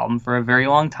back to this album for a very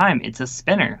long time. It's a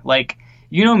spinner. Like,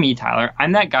 you know me, Tyler.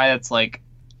 I'm that guy that's like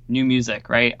new music,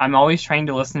 right? I'm always trying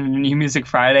to listen to New Music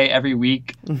Friday every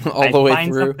week. All the way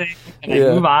find through. Something and I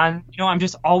move on. I'm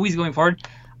just always going forward.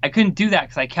 I couldn't do that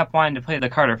because I kept wanting to play the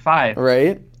Carter 5.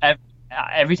 Right.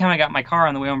 Every time I got in my car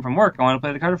on the way home from work, I wanted to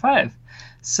play the Carter 5.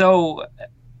 So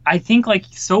I think, like,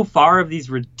 so far of these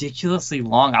ridiculously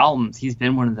long albums, he's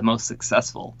been one of the most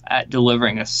successful at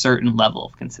delivering a certain level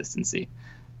of consistency.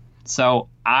 So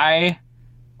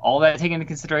all that taken into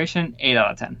consideration, 8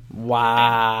 out of 10.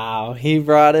 Wow. He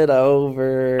brought it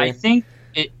over. I think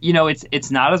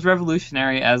it's not as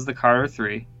revolutionary as the Carter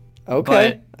 3.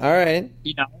 Okay. All right.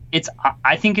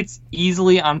 I think it's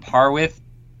easily on par with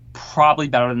probably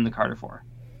better than the Carter 4.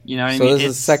 You know what I So mean? this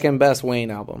is the second best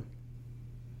Wayne album.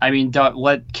 I mean,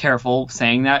 careful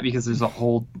saying that because there's a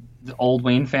whole old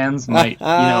Wayne fans might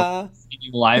see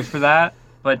you live for that.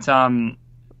 But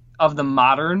of the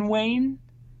modern Wayne,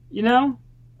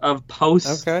 of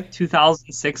post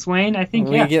 2006 Wayne, I think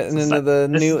we getting into the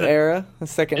new era, the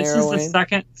second era Wayne.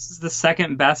 This is the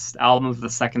second best album of the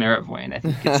second era of Wayne. I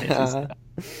think you could say.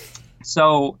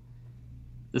 So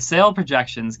the sale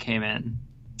projections came in,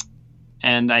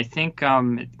 and I think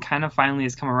it kind of finally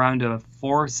has come around to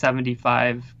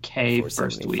 475K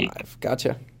first week.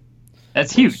 Gotcha.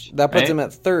 That's huge. That puts him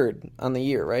at third on the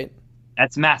year, right?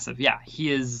 That's massive. Yeah,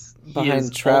 he is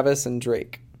behind Travis and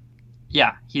Drake.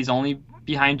 Yeah, he's only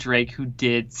behind Drake, who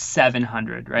did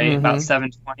 700, right? About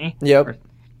 720. Yep.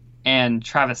 And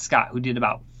Travis Scott, who did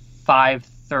about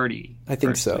 530. I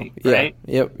think so. Week, right?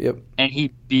 Yeah. Yep. And he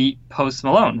beat Post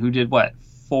Malone, who did what,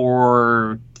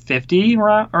 450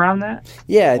 around that?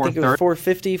 Yeah, I think it was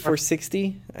 450,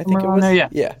 460. I think it was. There,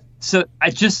 yeah. So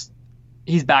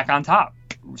he's back on top.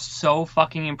 So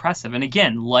fucking impressive. And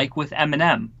again, like with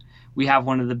Eminem, we have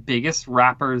one of the biggest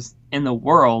rappers in the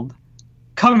world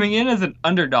coming in as an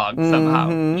underdog somehow.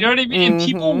 You know what I mean? And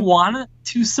people want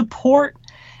to support,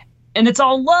 and it's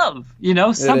all love.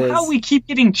 Somehow we keep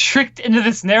getting tricked into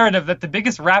this narrative that the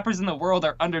biggest rappers in the world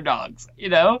are underdogs.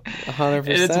 100%. And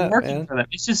it's working for them.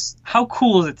 It's just, how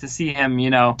cool is it to see him,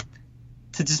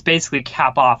 to just basically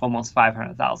cap off almost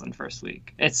 500,000 first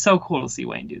week. It's so cool to see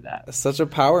Wayne do that. It's such a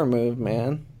power move,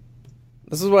 man.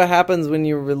 This is what happens when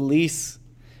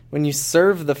you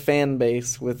serve the fan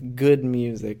base with good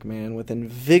music, man, with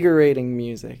invigorating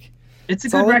music. It's a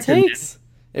good record. It takes.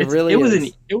 It really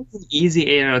is. It was an easy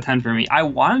 8 out of 10 for me. I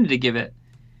wanted to give it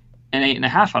an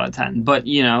 8.5 out of 10, but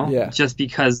just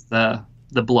because the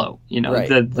blow,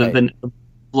 the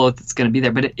blow that's going to be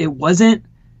there. But it wasn't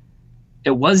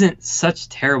such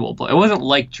terrible blow. It wasn't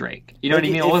like Drake. You know what I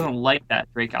mean? It wasn't like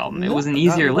that Drake album. It was an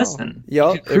easier listen.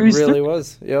 Yep, it really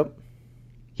was. Yep.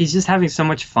 He's just having so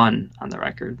much fun on the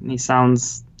record, and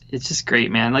it's just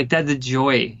great, man. Like the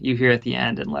joy you hear at the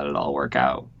end and Let It All Work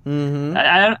Out.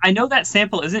 I know that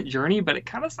sample isn't Journey, but it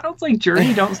kind of sounds like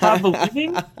Journey, Don't Stop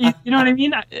Believing. You know what I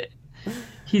mean?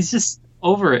 He's just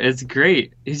over it. It's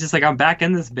great. He's just like, I'm back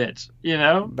in this bitch,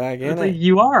 Back in it. Like,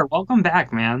 you are. Welcome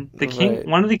back, man. The king, right.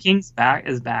 One of the kings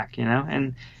is back,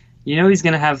 and he's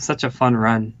going to have such a fun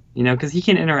run, because he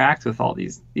can interact with all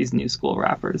these new school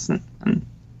rappers and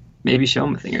maybe show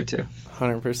him a thing or two.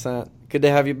 100%. Good to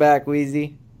have you back,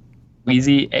 Wheezy.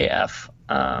 Wheezy AF.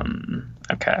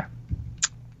 Okay.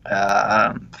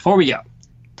 Before we go,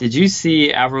 did you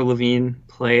see Avril Lavigne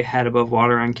play Head Above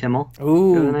Water on Kimmel?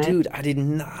 Ooh, dude, I did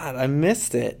not. I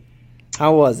missed it.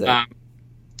 How was it?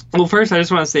 Well, first, I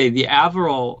just want to say the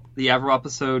Avril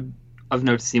episode of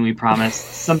Note to Scene, we promised.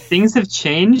 Some things have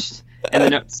changed in the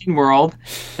Note to Scene world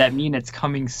that mean it's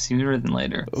coming sooner than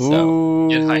later. So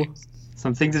get hyped.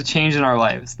 Some things have changed in our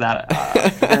lives that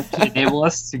enable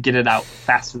us to get it out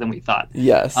faster than we thought.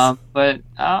 Yes. But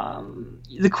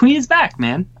the Queen is back,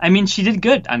 man. I mean, she did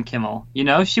good on Kimmel.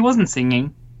 She wasn't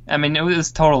singing. I mean, it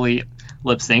was totally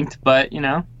lip synced, but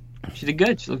she did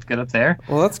good. She looked good up there.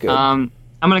 Well, that's good. I'm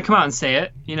gonna come out and say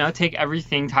it. Take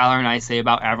everything Tyler and I say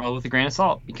about Avril with a grain of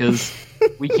salt, because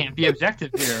we can't be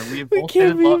objective here.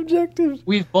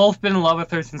 We've both been in love with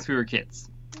her since we were kids.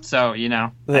 So,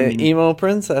 emo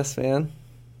princess, man.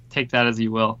 Take that as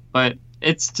you will. But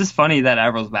it's just funny that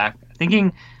Avril's back.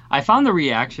 I found the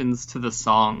reactions to the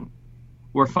song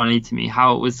were funny to me,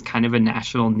 how it was kind of a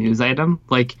national news item.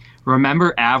 Like,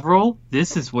 remember Avril?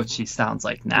 This is what she sounds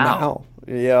like now.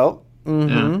 Yep.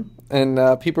 Yeah.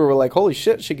 And people were like, holy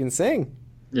shit, she can sing.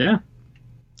 Yeah.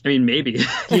 I mean, maybe.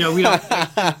 We don't think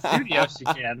in the studio she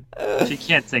can. She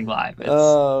can't sing live.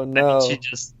 No. I mean,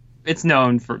 it's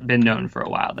been known for a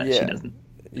while that she doesn't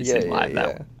sing live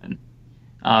that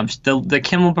well. The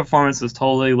Kimmel performance was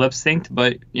totally lip synced,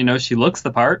 but she looks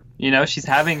the part. She's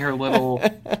having her little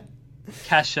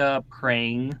Kesha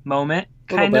praying moment,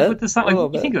 kind of with the song. Like,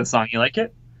 what do you think of the song? You like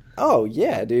it? Oh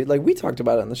yeah, dude. Like, we talked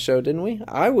about it on the show, didn't we?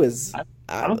 I don't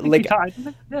think we talked. I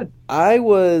think we did.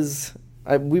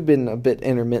 We've been a bit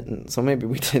intermittent, so maybe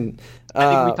we didn't.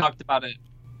 I think we talked about it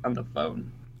on the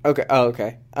phone. Okay. Oh,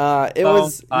 okay. It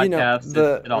was podcast,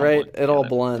 it all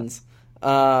blends.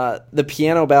 The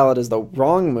piano ballad is the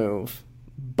wrong move,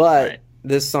 but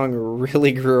this song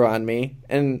really grew on me,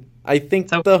 and I think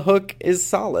the hook is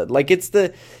solid. Like, it's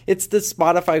the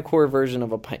Spotify core version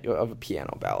of a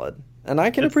piano ballad, and I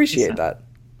can appreciate that.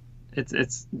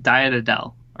 It's Diet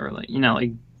Adele, or like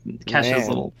Kesha's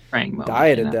little praying moment.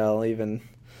 Diet Adele, even.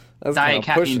 That's diet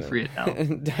caffeine free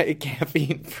Adele. Diet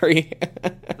caffeine free.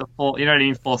 The full, you know what I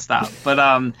mean? Full stop.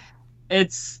 But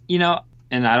it's, you know,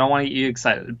 and I don't want to get you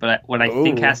excited, but what I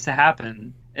think has to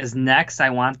happen is next I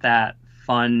want that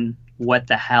fun, what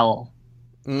the hell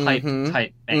type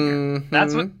banger.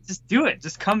 That's what, just do it.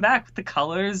 Just come back with the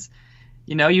colors.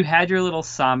 You know, you had your little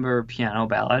somber piano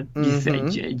ballad.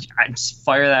 Just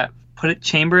fire that,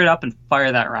 chamber it up and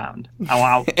fire that round. Oh,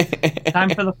 wow. Time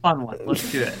for the fun one. Let's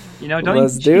do it. You know,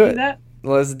 Let's do that?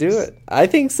 Let's do it. I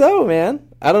think so, man.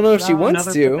 I don't know if she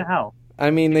wants to. What the hell?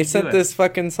 I mean, they sent this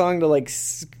fucking song to like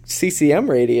CCM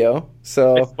radio,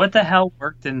 so if What the Hell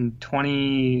worked in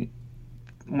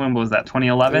when was that?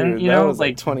 2011? Dude, you know, was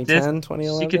like 2010,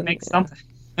 2011. She could make something.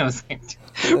 It was like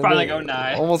probably like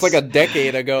 09. Almost like a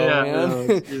decade ago, yeah, man.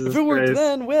 No, if it worked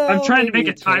then, well, I'm trying to make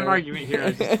a time argument here.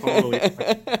 I just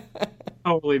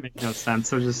totally make no sense.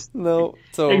 So just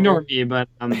ignore me. But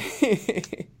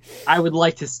I would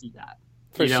like to see that.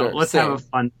 For sure. Let's have a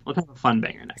fun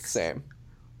banger next. Same.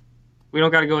 We don't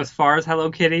got to go as far as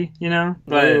Hello Kitty, you know.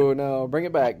 But no, bring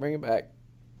it back.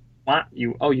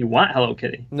 You want Hello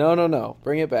Kitty? No.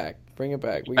 Bring it back. We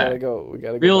gotta go.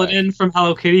 Reel it in from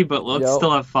Hello Kitty, but let's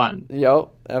still have fun. Yep,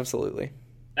 absolutely.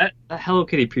 That Hello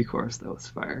Kitty pre-chorus though was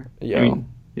fire. Yo. I mean,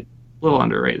 a little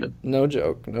underrated. No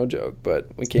joke. But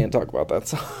we can't talk about that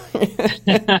song.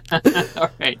 All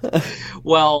right.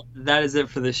 Well, that is it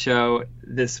for the show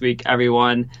this week,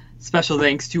 everyone. Special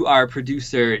thanks to our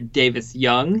producer, Davis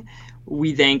Young.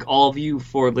 We thank all of you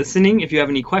for listening. If you have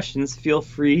any questions, feel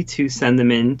free to send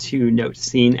them in to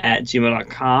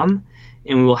notescene@gmail.com,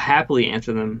 and we will happily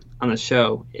answer them on the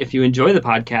show. If you enjoy the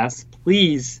podcast,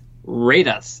 please rate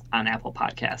us on Apple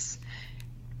Podcasts.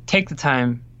 Take the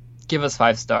time, give us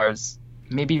 5 stars,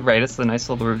 maybe write us a nice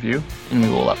little review, and we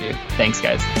will love you. Thanks,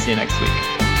 guys. See you next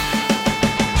week.